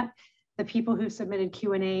chat, the people who submitted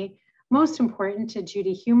Q&A, most important to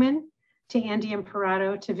Judith Heumann, to Andy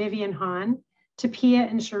Imparato, to Vivian Haun, to Pia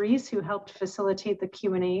and Charisse, who helped facilitate the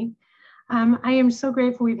Q&A. I am so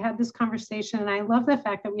grateful we've had this conversation, and I love the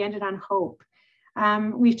fact that we ended on hope.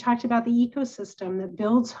 We've talked about the ecosystem that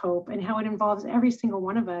builds hope and how it involves every single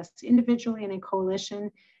one of us individually and in coalition,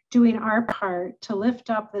 doing our part to lift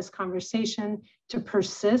up this conversation, to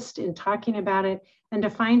persist in talking about it, and to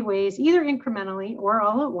find ways, either incrementally or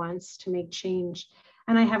all at once, to make change.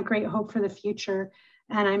 And I have great hope for the future.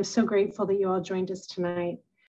 And I'm so grateful that you all joined us tonight.